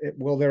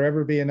 Will there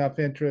ever be enough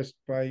interest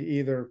by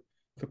either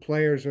the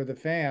players or the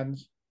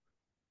fans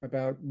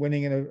about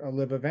winning a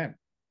live event?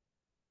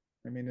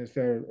 I mean, is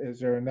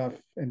there enough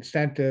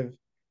incentive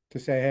to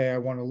say, hey, I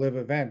want a live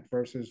event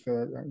versus I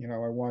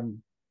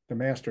won the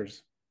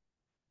Masters?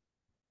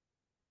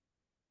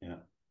 Yeah.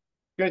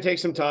 It's going to take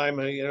some time,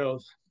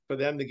 for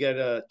them to get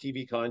a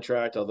TV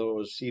contract, although it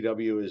was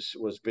CW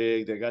was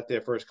big. They got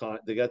their first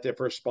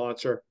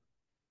sponsor.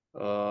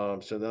 So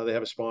now they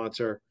have a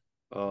sponsor.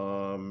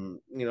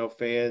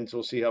 Fans,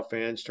 we'll see how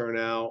fans turn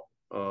out.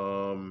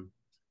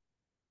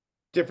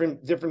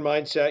 Different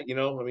mindset,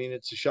 I mean,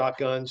 it's a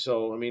shotgun.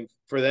 So, I mean,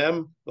 for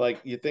them, like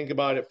you think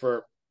about it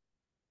for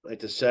like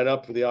the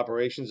setup for the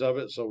operations of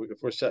it. So if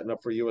we're setting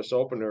up for US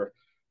Open or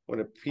when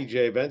a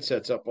PGA event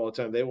sets up all the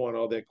time, they want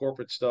all their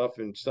corporate stuff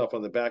and stuff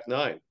on the back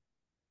 9.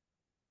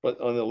 But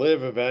on the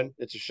live event,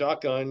 it's a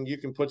shotgun. You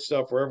can put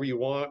stuff wherever you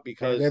want And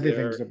because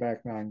everything's a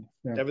back nine.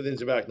 Yeah.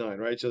 everything's a back nine,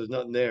 right? So there's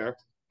nothing there,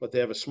 but they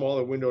have a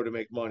smaller window to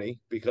make money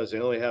because they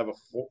only have a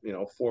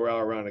 4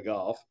 hour round of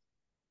golf,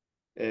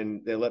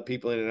 and they let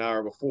people in an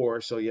hour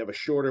before. So you have a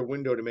shorter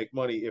window to make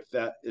money if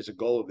that is a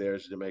goal of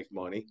theirs to make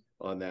money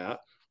on that.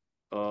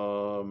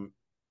 Um,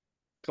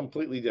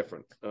 Completely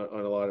different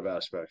on a lot of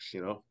aspects.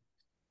 So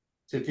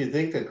if you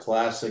think the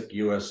classic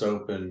US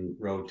Open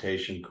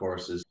rotation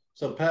courses,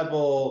 so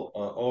Pebble,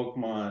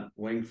 Oakmont,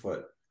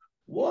 Wingfoot,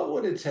 what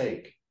would it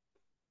take?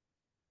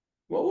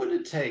 What would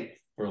it take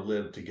for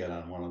Liv to get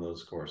on one of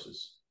those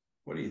courses?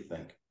 What do you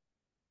think?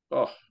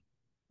 Oh,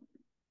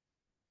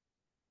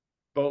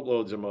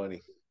 boatloads of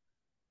money.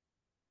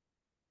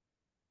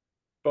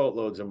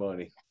 Boatloads of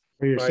money.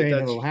 So you're Right. saying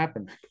it'll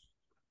happen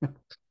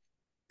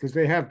because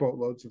they have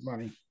boatloads of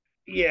money.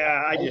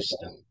 Yeah,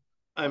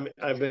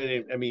 I've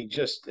been, I mean,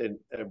 just a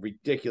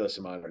ridiculous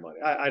amount of money.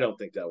 I don't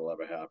think that will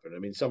ever happen. I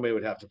mean, somebody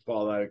would have to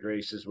fall out of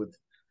graces with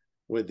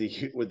the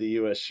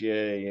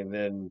USGA and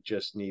then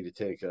just need to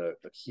take a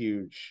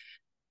huge,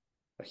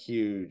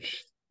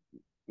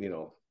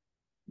 pot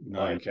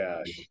Nine, of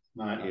cash. it's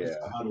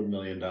Yeah. $100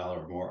 million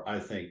more. I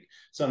think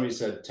somebody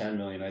said 10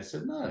 million. I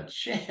said, not a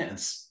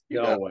chance.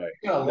 No way.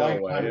 You got a No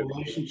lifetime way.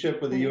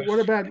 relationship with the US.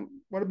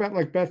 What about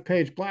like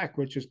Bethpage Black,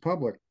 which is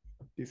public?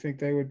 Do you think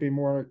they would be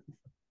more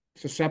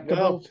susceptible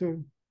No,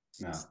 to?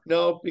 No.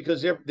 no,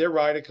 because they're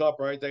Ryder Cup,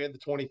 right? They had the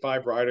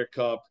 25 Ryder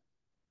Cup.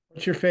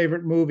 What's your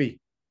favorite movie?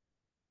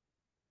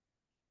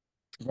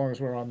 As long as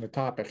we're on the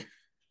topic.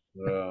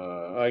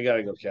 I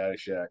gotta go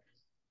Caddyshack.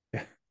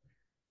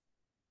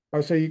 Oh,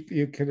 so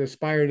you could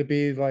aspire to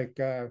be like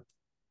try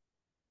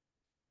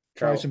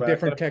Charles some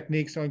different Spatula.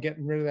 techniques on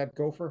getting rid of that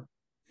gopher.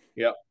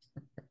 Yep.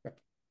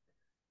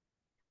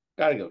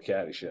 Gotta go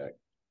Caddyshack.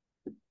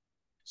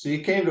 So you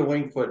came to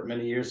Wingfoot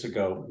many years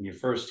ago when you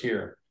first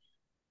here.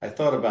 I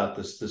thought about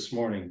this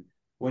morning.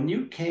 When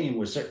you came,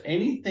 was there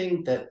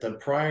anything that the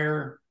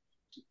prior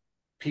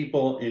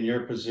people in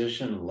your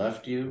position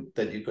left you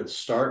that you could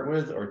start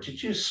with? Or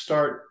did you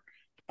start,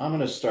 I'm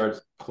going to start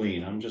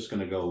clean. I'm just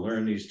going to go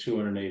learn these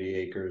 280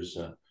 acres.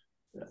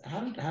 How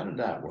did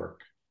that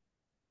work?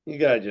 You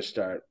gotta just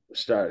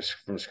start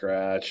from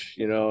scratch.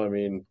 I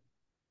mean,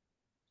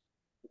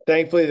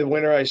 thankfully the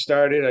winter I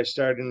started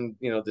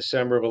in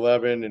December of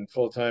 11 and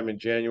full time in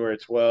January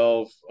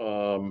 12.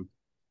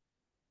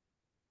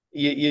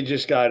 You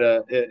just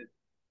gotta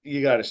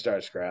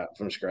start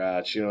from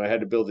scratch. I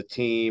had to build a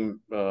team.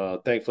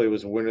 Thankfully it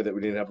was a winter that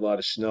we didn't have a lot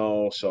of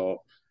snow,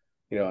 so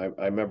I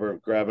remember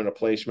grabbing a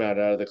placemat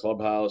out of the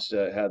clubhouse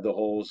that had the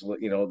holes,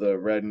 the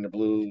red and the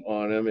blue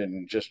on them,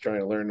 and just trying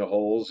to learn the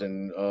holes.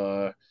 And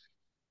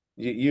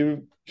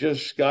you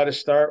just got to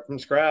start from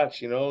scratch.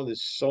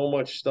 There's so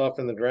much stuff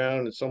in the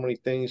ground and so many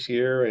things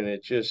here, and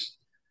it just,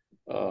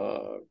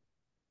 uh,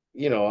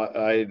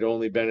 I'd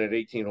only been at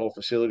 18-hole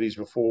facilities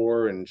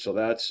before, and so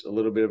that's a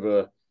little bit of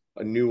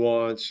a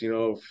nuance,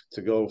 to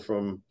go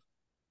from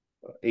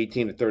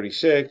 18 to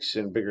 36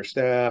 and bigger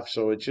staff.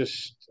 So you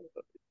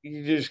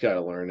just got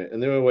to learn it,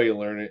 and the only way you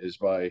learn it is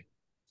by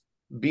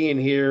being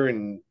here.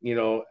 And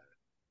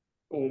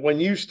when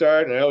you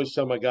start, and I always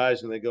tell my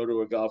guys when they go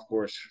to a golf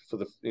course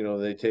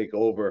they take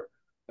over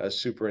as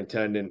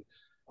superintendent,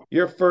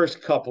 your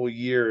first couple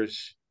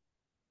years,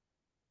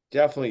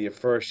 definitely your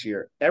first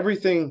year,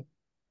 everything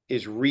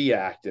is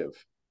reactive,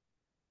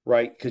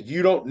 right? Because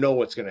you don't know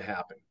what's going to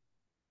happen,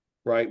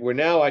 right? Where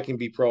now I can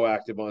be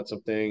proactive on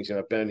some things, and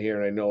I've been here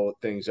and I know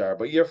what things are.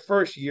 But your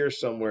first year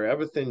somewhere,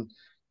 everything,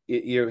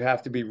 you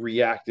have to be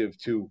reactive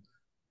to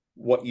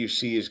what you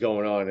see is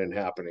going on and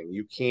happening.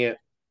 You can't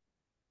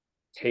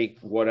take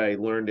what I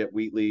learned at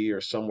Wheatley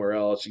or somewhere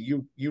else.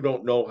 You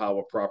don't know how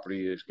a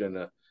property is going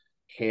to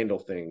handle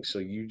things, so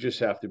you just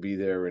have to be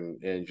there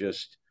and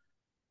just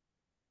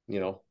you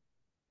know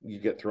you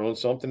get thrown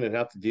something and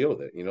have to deal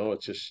with it.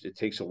 It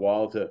takes a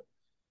while to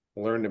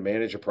learn to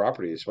manage a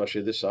property,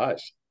 especially this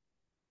size.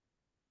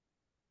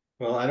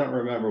 Well, I don't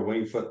remember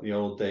Wingfoot in the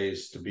old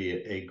days to be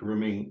a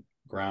grooming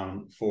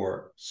ground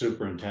for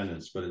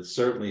superintendents, but it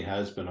certainly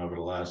has been over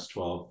the last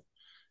 12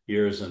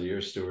 years under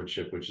your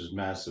stewardship, which is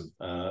massive.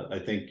 I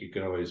think you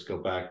can always go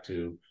back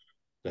to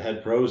the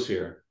head pros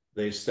here.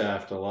 They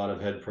staffed a lot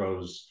of head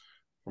pros,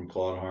 from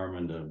Claude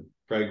Harmon to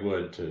Craig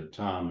Wood to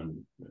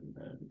Tom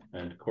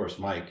and of course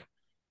Mike.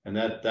 And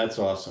that's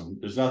awesome.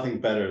 There's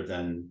nothing better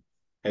than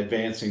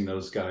advancing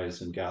those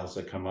guys and gals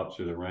that come up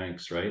through the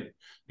ranks, right?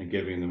 And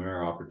giving them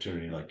their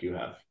opportunity like you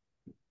have.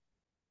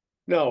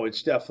 No,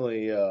 it's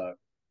definitely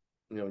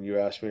you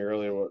asked me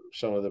earlier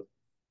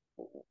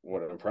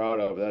what I'm proud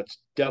of. That's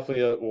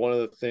definitely one of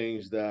the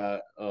things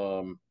that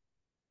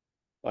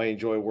I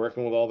enjoy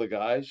working with all the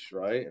guys,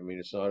 right? I mean,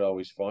 it's not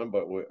always fun,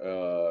 but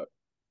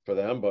for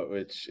them, but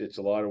it's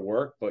a lot of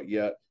work, but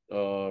yet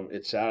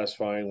it's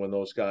satisfying when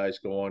those guys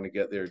go on to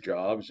get their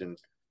jobs. And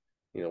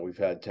we've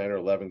had 10 or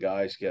 11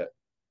 guys get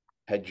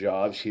head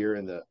jobs here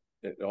in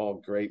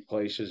all great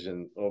places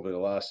and over the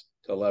last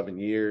 11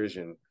 years.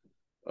 And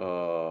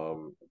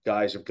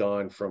guys have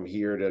gone from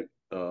here to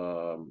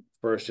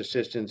first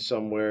assistant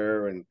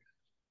somewhere, and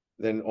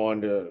then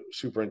on to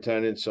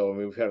superintendent. So I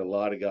mean, we've had a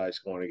lot of guys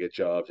going to get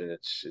jobs, and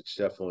it's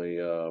definitely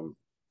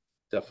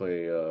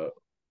definitely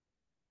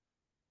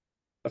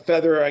a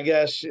feather, I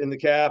guess, in the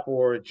cap,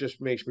 or it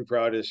just makes me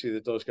proud to see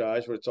that those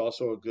guys. But it's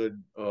also a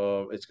good,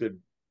 it's good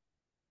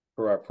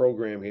for our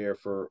program here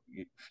for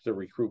to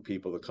recruit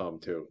people to come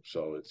too.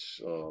 So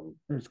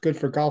It's good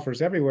for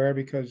golfers everywhere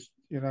because,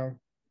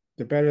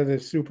 the better the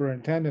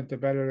superintendent, the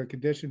better the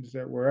conditions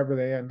that wherever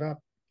they end up.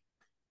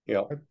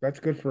 yeah. That's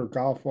good for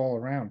golf all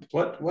around.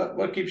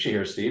 What keeps you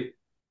here, Steve?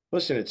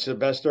 Listen, it's the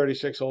best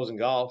 36 holes in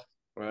golf,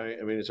 right?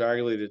 I mean, it's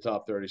arguably the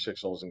top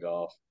 36 holes in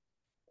golf.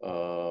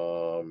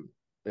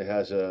 It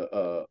has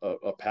a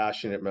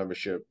passionate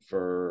membership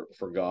for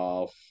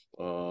golf.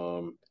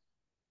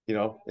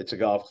 It's a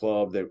golf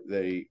club that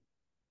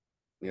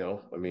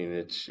I mean,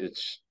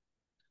 it's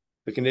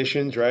the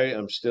conditions, right?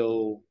 I'm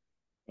still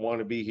want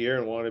to be here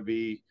and want to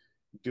be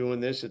doing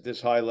this at this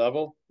high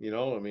level.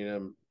 I mean,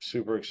 I'm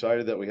super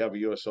excited that we have a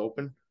U.S.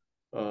 Open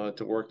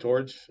to work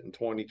towards in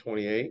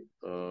 2028.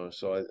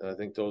 So I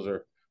think those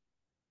are.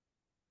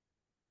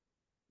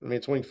 I mean,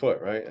 it's Winged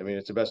Foot, right? I mean,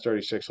 it's the best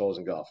 36 holes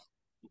in golf.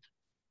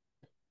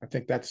 I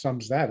think that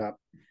sums that up.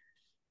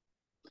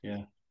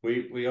 Yeah.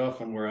 We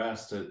often were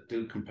asked to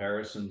do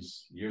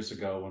comparisons years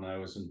ago when I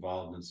was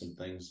involved in some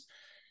things.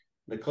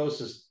 The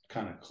closest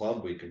kind of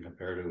club we can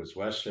compare to is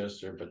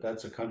Westchester, but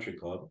that's a country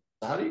club.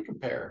 How do you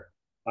compare?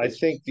 I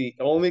think the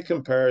only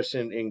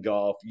comparison in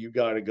golf, you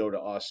got to go to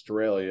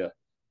Australia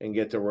and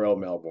get to Royal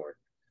Melbourne.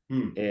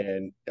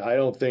 And I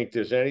don't think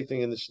there's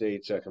anything in the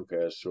States that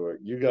compares to it.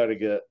 You got to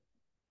get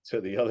to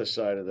the other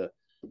side of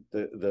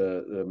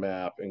the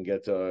map and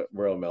get to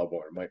Royal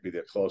Melbourne. It might be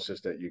the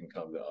closest that you can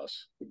come to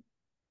us.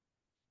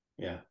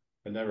 Yeah,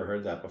 I've never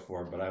heard that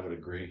before, but I would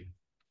agree.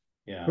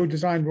 Yeah. Who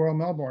designed Royal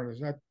Melbourne? Is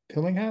that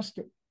Tillinghast?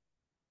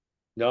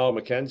 No,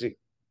 Mackenzie.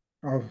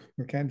 Oh,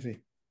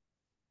 Mackenzie.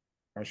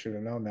 I should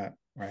have known that.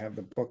 I have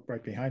the book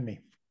right behind me.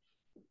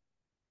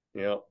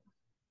 Yeah.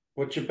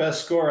 What's your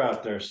best score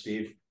out there,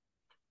 Steve?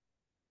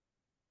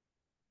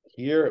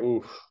 Here,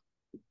 oof.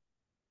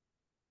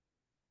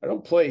 I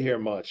don't play here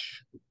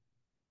much.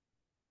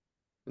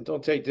 And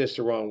don't take this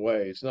the wrong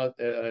way. It's not,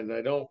 and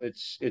I don't.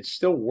 It's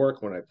still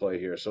work when I play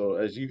here. So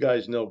as you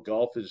guys know,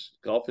 golf is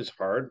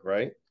hard,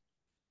 right?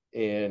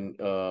 And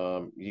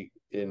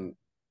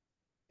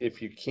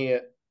if you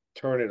can't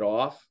turn it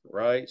off,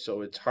 right?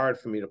 So it's hard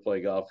for me to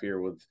play golf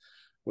here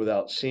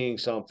without seeing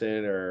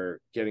something or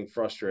getting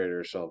frustrated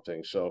or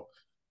something. So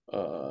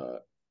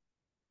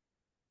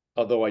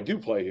although I do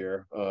play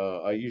here,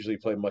 I usually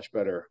play much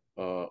better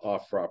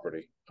off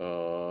property.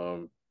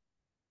 I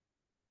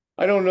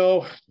don't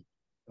know,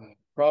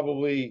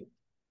 probably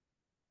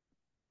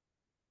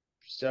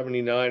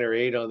 79 or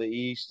 8 on the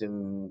east,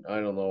 and I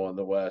don't know on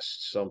the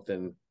west,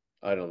 something,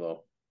 I don't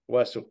know.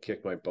 West will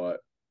kick my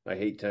butt. I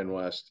hate 10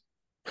 West.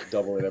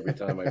 Double it every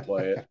time I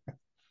play it.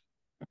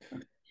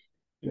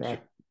 Yeah.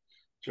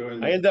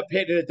 I end up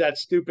hitting it at that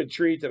stupid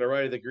tree to the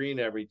right of the green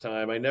every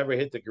time. I never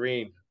hit the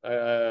green.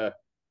 Yeah,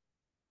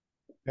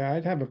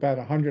 I'd have about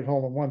 100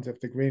 hole-in-ones if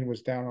the green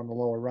was down on the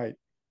lower right.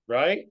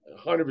 Right?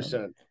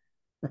 100%.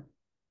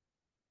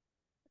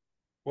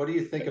 What do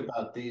you think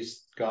about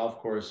these golf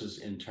courses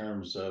in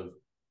terms of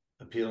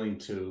appealing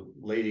to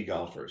lady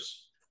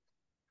golfers?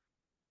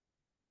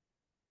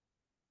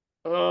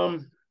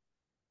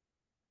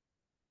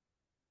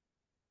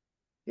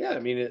 Yeah, I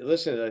mean,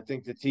 listen, I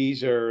think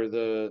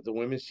the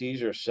women's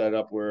tees are set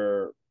up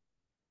where,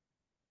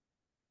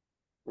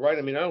 right?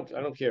 I mean, I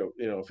don't care,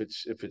 if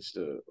it's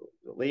the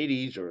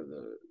ladies or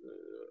the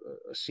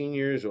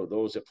seniors or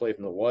those that play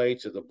from the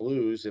whites or the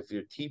blues. If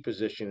your tee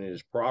position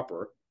is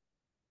proper,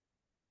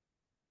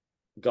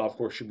 golf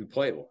course should be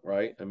playable,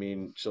 right? I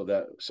mean, so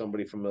that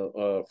somebody from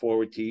a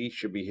forward tee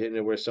should be hitting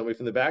it where somebody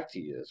from the back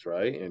tee is,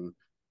 right?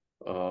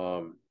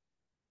 Um,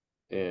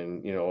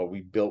 and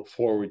we built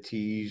forward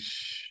tees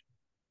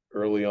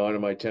early on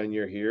in my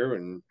tenure here,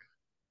 and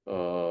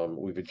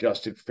we've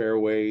adjusted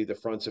the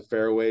fronts of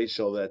fairway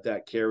so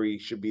that carry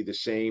should be the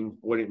same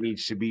what it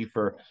needs to be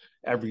for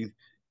every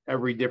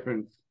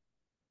different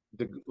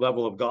the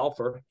level of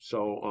golfer.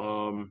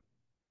 So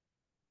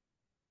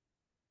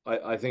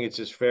I think it's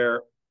just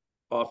fair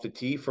off the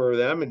tee for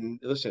them. And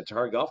listen, it's a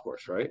hard golf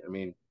course, right? I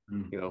mean,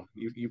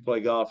 you play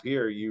golf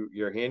here,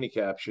 your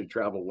handicap should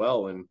travel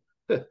well, and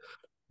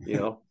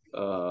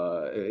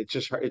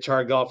it's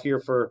hard golf here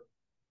for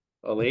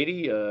a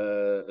lady,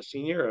 a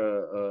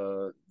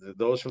senior,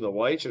 those from the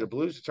whites or the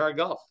blues. It's hard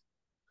golf.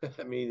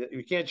 I mean,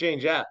 you can't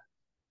change that.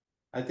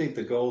 I think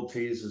the gold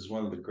tees is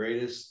one of the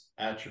greatest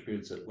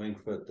attributes at Winged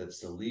Foot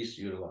that's the least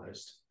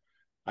utilized.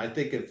 I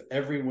think if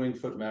every Winged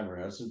Foot member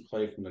hasn't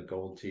played from the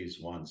gold tees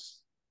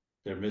once,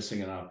 they're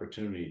missing an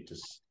opportunity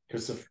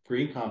because the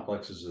green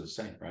complexes are the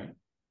same, right?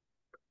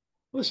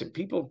 Listen,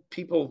 people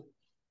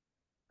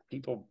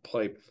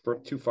play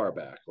too far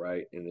back,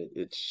 right? And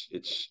it's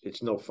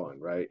no fun,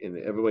 right? And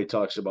everybody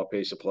talks about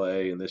pace of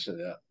play and this and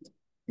that,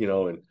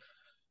 and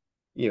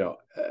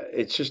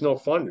it's just no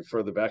fun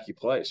further back you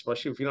play,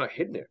 especially if you're not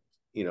hitting it,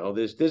 You know,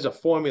 there's a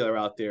formula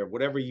out there.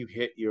 Whatever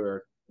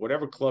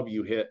club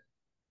you hit,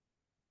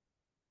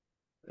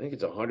 I think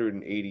it's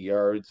 180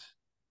 yards.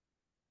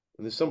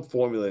 And there's some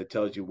formula that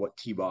tells you what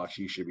tee box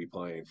you should be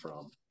playing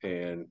from.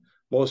 And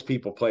most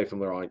people play from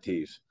the wrong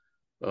tees.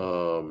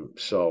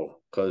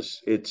 So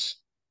because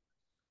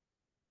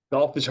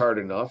golf is hard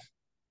enough,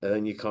 and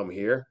then you come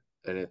here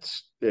and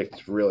it's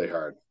really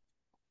hard.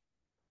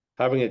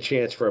 Having a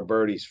chance for a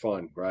birdie's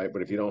fun, right?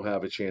 But if you don't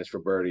have a chance for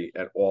birdie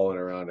at all and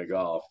around the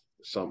golf,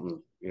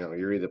 something,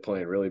 you're either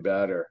playing really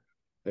bad or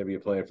maybe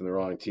you're playing from the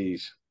wrong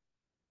tees.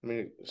 I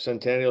mean,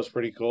 Centennial's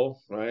pretty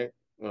cool, right?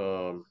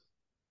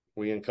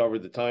 We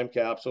uncovered the time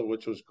capsule,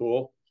 which was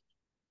cool.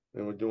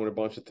 And we're doing a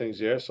bunch of things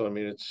there. So, I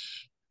mean,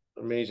 it's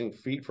an amazing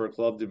feat for a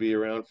club to be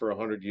around for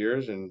 100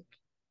 years and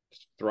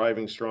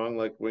thriving strong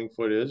like Winged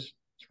Foot is.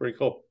 It's pretty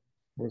cool.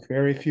 With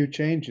very few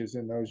changes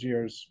in those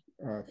years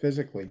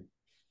physically.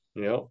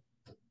 Yeah.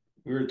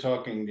 We were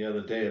talking the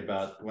other day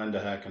about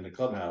Wendahack and the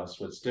clubhouse.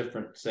 What's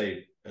different,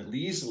 say,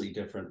 easily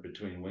different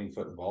between Winged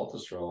Foot and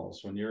Baltusrol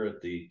is when you're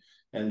at the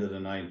end of the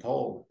 9th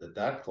hole at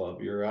that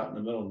club, you're out in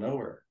the middle of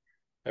nowhere.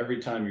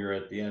 Every time you're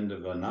at the end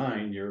of a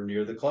 9, you're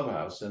near the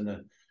clubhouse. And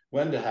the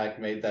Wendahack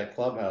made that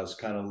clubhouse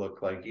kind of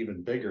look like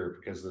even bigger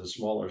because of the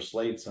smaller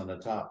slates on the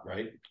top,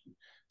 right?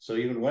 So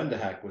even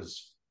Wendahack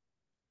was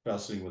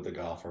fussing with the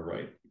golfer,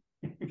 right?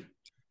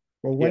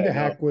 Well,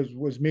 Wendahack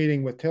was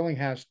meeting with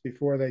Tillinghast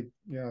before they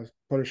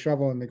put a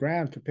shovel in the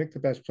ground to pick the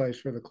best place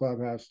for the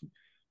clubhouse.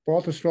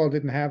 Baltusrol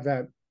didn't have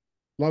that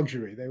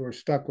luxury. They were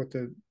stuck with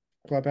the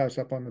clubhouse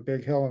up on the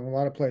big hill, and a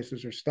lot of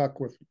places are stuck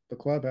with the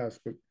clubhouse.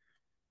 But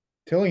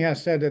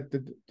Tillinghast said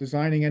that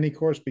designing any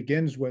course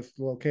begins with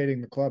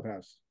locating the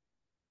clubhouse.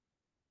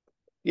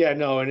 Yeah,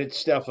 no, and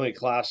it's definitely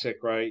classic,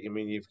 right? I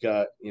mean, you've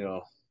got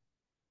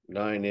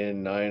 9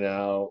 in, 9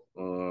 out,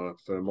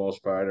 for the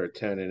most part, or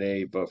 10 and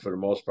 8, but for the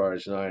most part,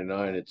 it's 9 and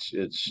 9.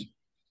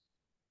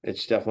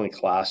 It's definitely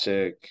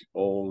classic,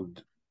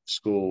 old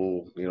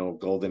school,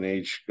 golden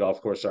age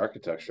golf course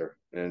architecture,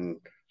 and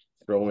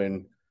throw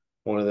in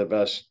one of the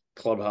best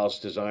clubhouse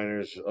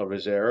designers of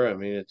his era. I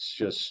mean, it's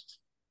just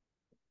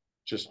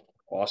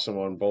awesome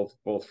on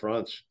both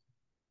fronts.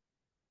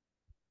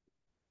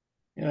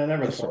 I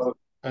never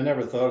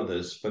thought of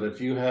this, but if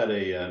you had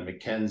a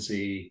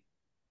Mackenzie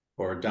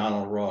or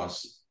Donald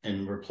Ross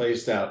and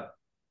replaced out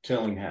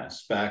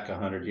Tillinghast back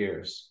 100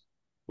 years,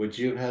 would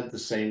you have had the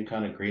same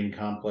kind of green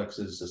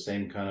complexes, the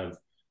same kind of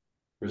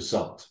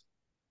result?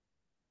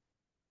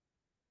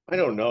 I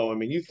don't know. I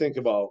mean,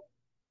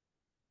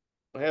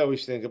 I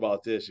always think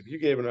about this. If you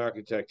gave an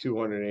architect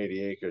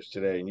 280 acres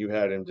today and you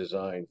had him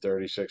design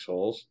 36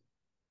 holes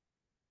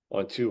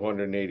on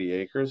 280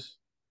 acres,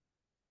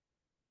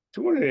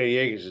 280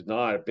 acres is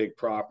not a big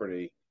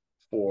property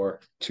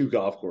for 2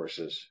 golf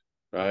courses,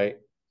 right?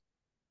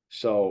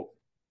 So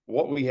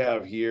what we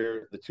have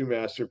here, the 2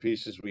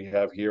 masterpieces we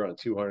have here on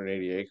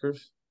 280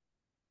 acres,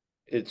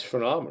 it's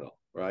phenomenal,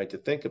 right? To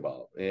think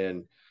about.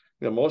 And,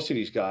 most of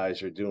these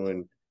guys are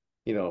doing,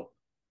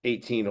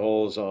 18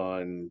 holes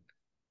on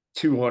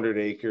 200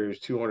 acres,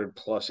 200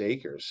 plus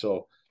acres.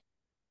 So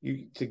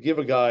to give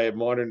a guy, a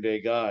modern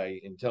day guy,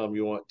 and tell him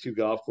you want 2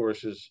 golf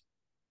courses.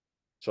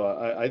 So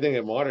I think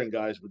that modern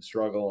guys would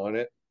struggle on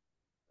it.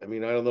 I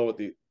mean, I don't know what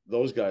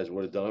those guys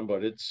would have done,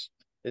 but it's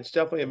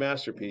definitely a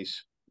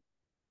masterpiece.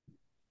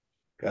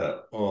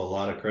 Got a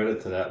lot of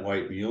credit to that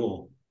white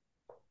mule.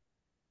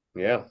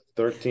 Yeah,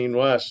 13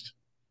 West.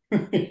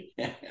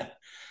 Yeah.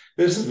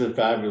 This has been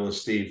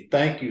fabulous, Steve.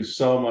 Thank you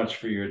so much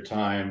for your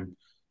time.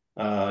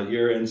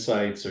 Your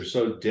insights are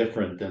so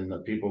different than the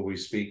people we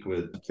speak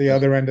with. The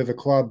other end of the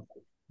club.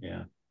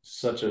 Yeah,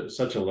 such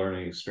a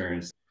learning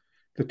experience.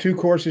 The 2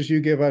 courses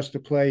you give us to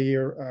play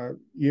year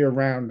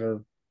round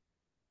are,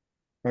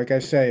 like I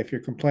say, if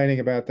you're complaining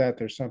about that,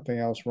 there's something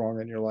else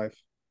wrong in your life.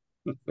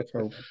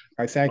 So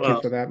I thank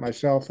you for that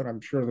myself, and I'm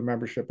sure the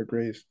membership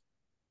agrees.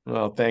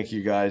 Well, thank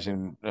you guys,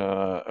 and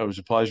it was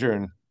a pleasure,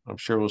 and I'm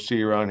sure we'll see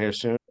you around here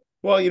soon.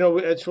 Well,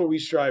 that's what we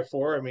strive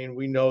for. I mean,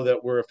 we know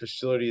that we're a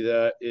facility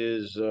that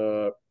is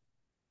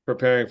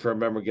preparing for a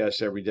member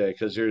guest every day,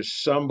 because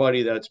there's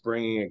somebody that's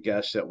bringing a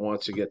guest that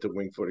wants to get the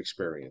Winged Foot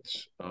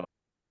experience. I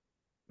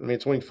mean,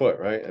 it's Winged Foot,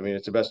 right? I mean,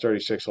 it's the best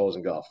 36 holes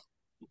in golf.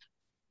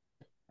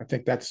 I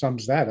think that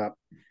sums that up.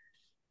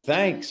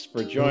 Thanks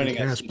for joining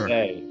us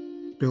today.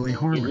 Billy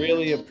Harmon. We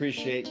really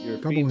appreciate your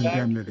Double feedback.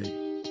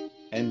 Indemnity.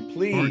 And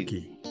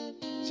please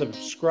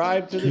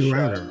subscribe to the Two show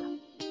Router.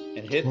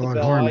 and hit Claude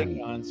the bell Harmon.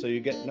 icon so you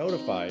get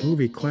notified.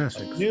 Movie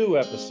Classics. New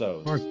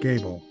episodes. Mark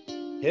Gable.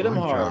 Hit them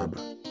On hard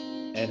Job.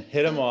 and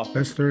hit them off.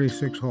 Best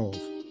 36 holes.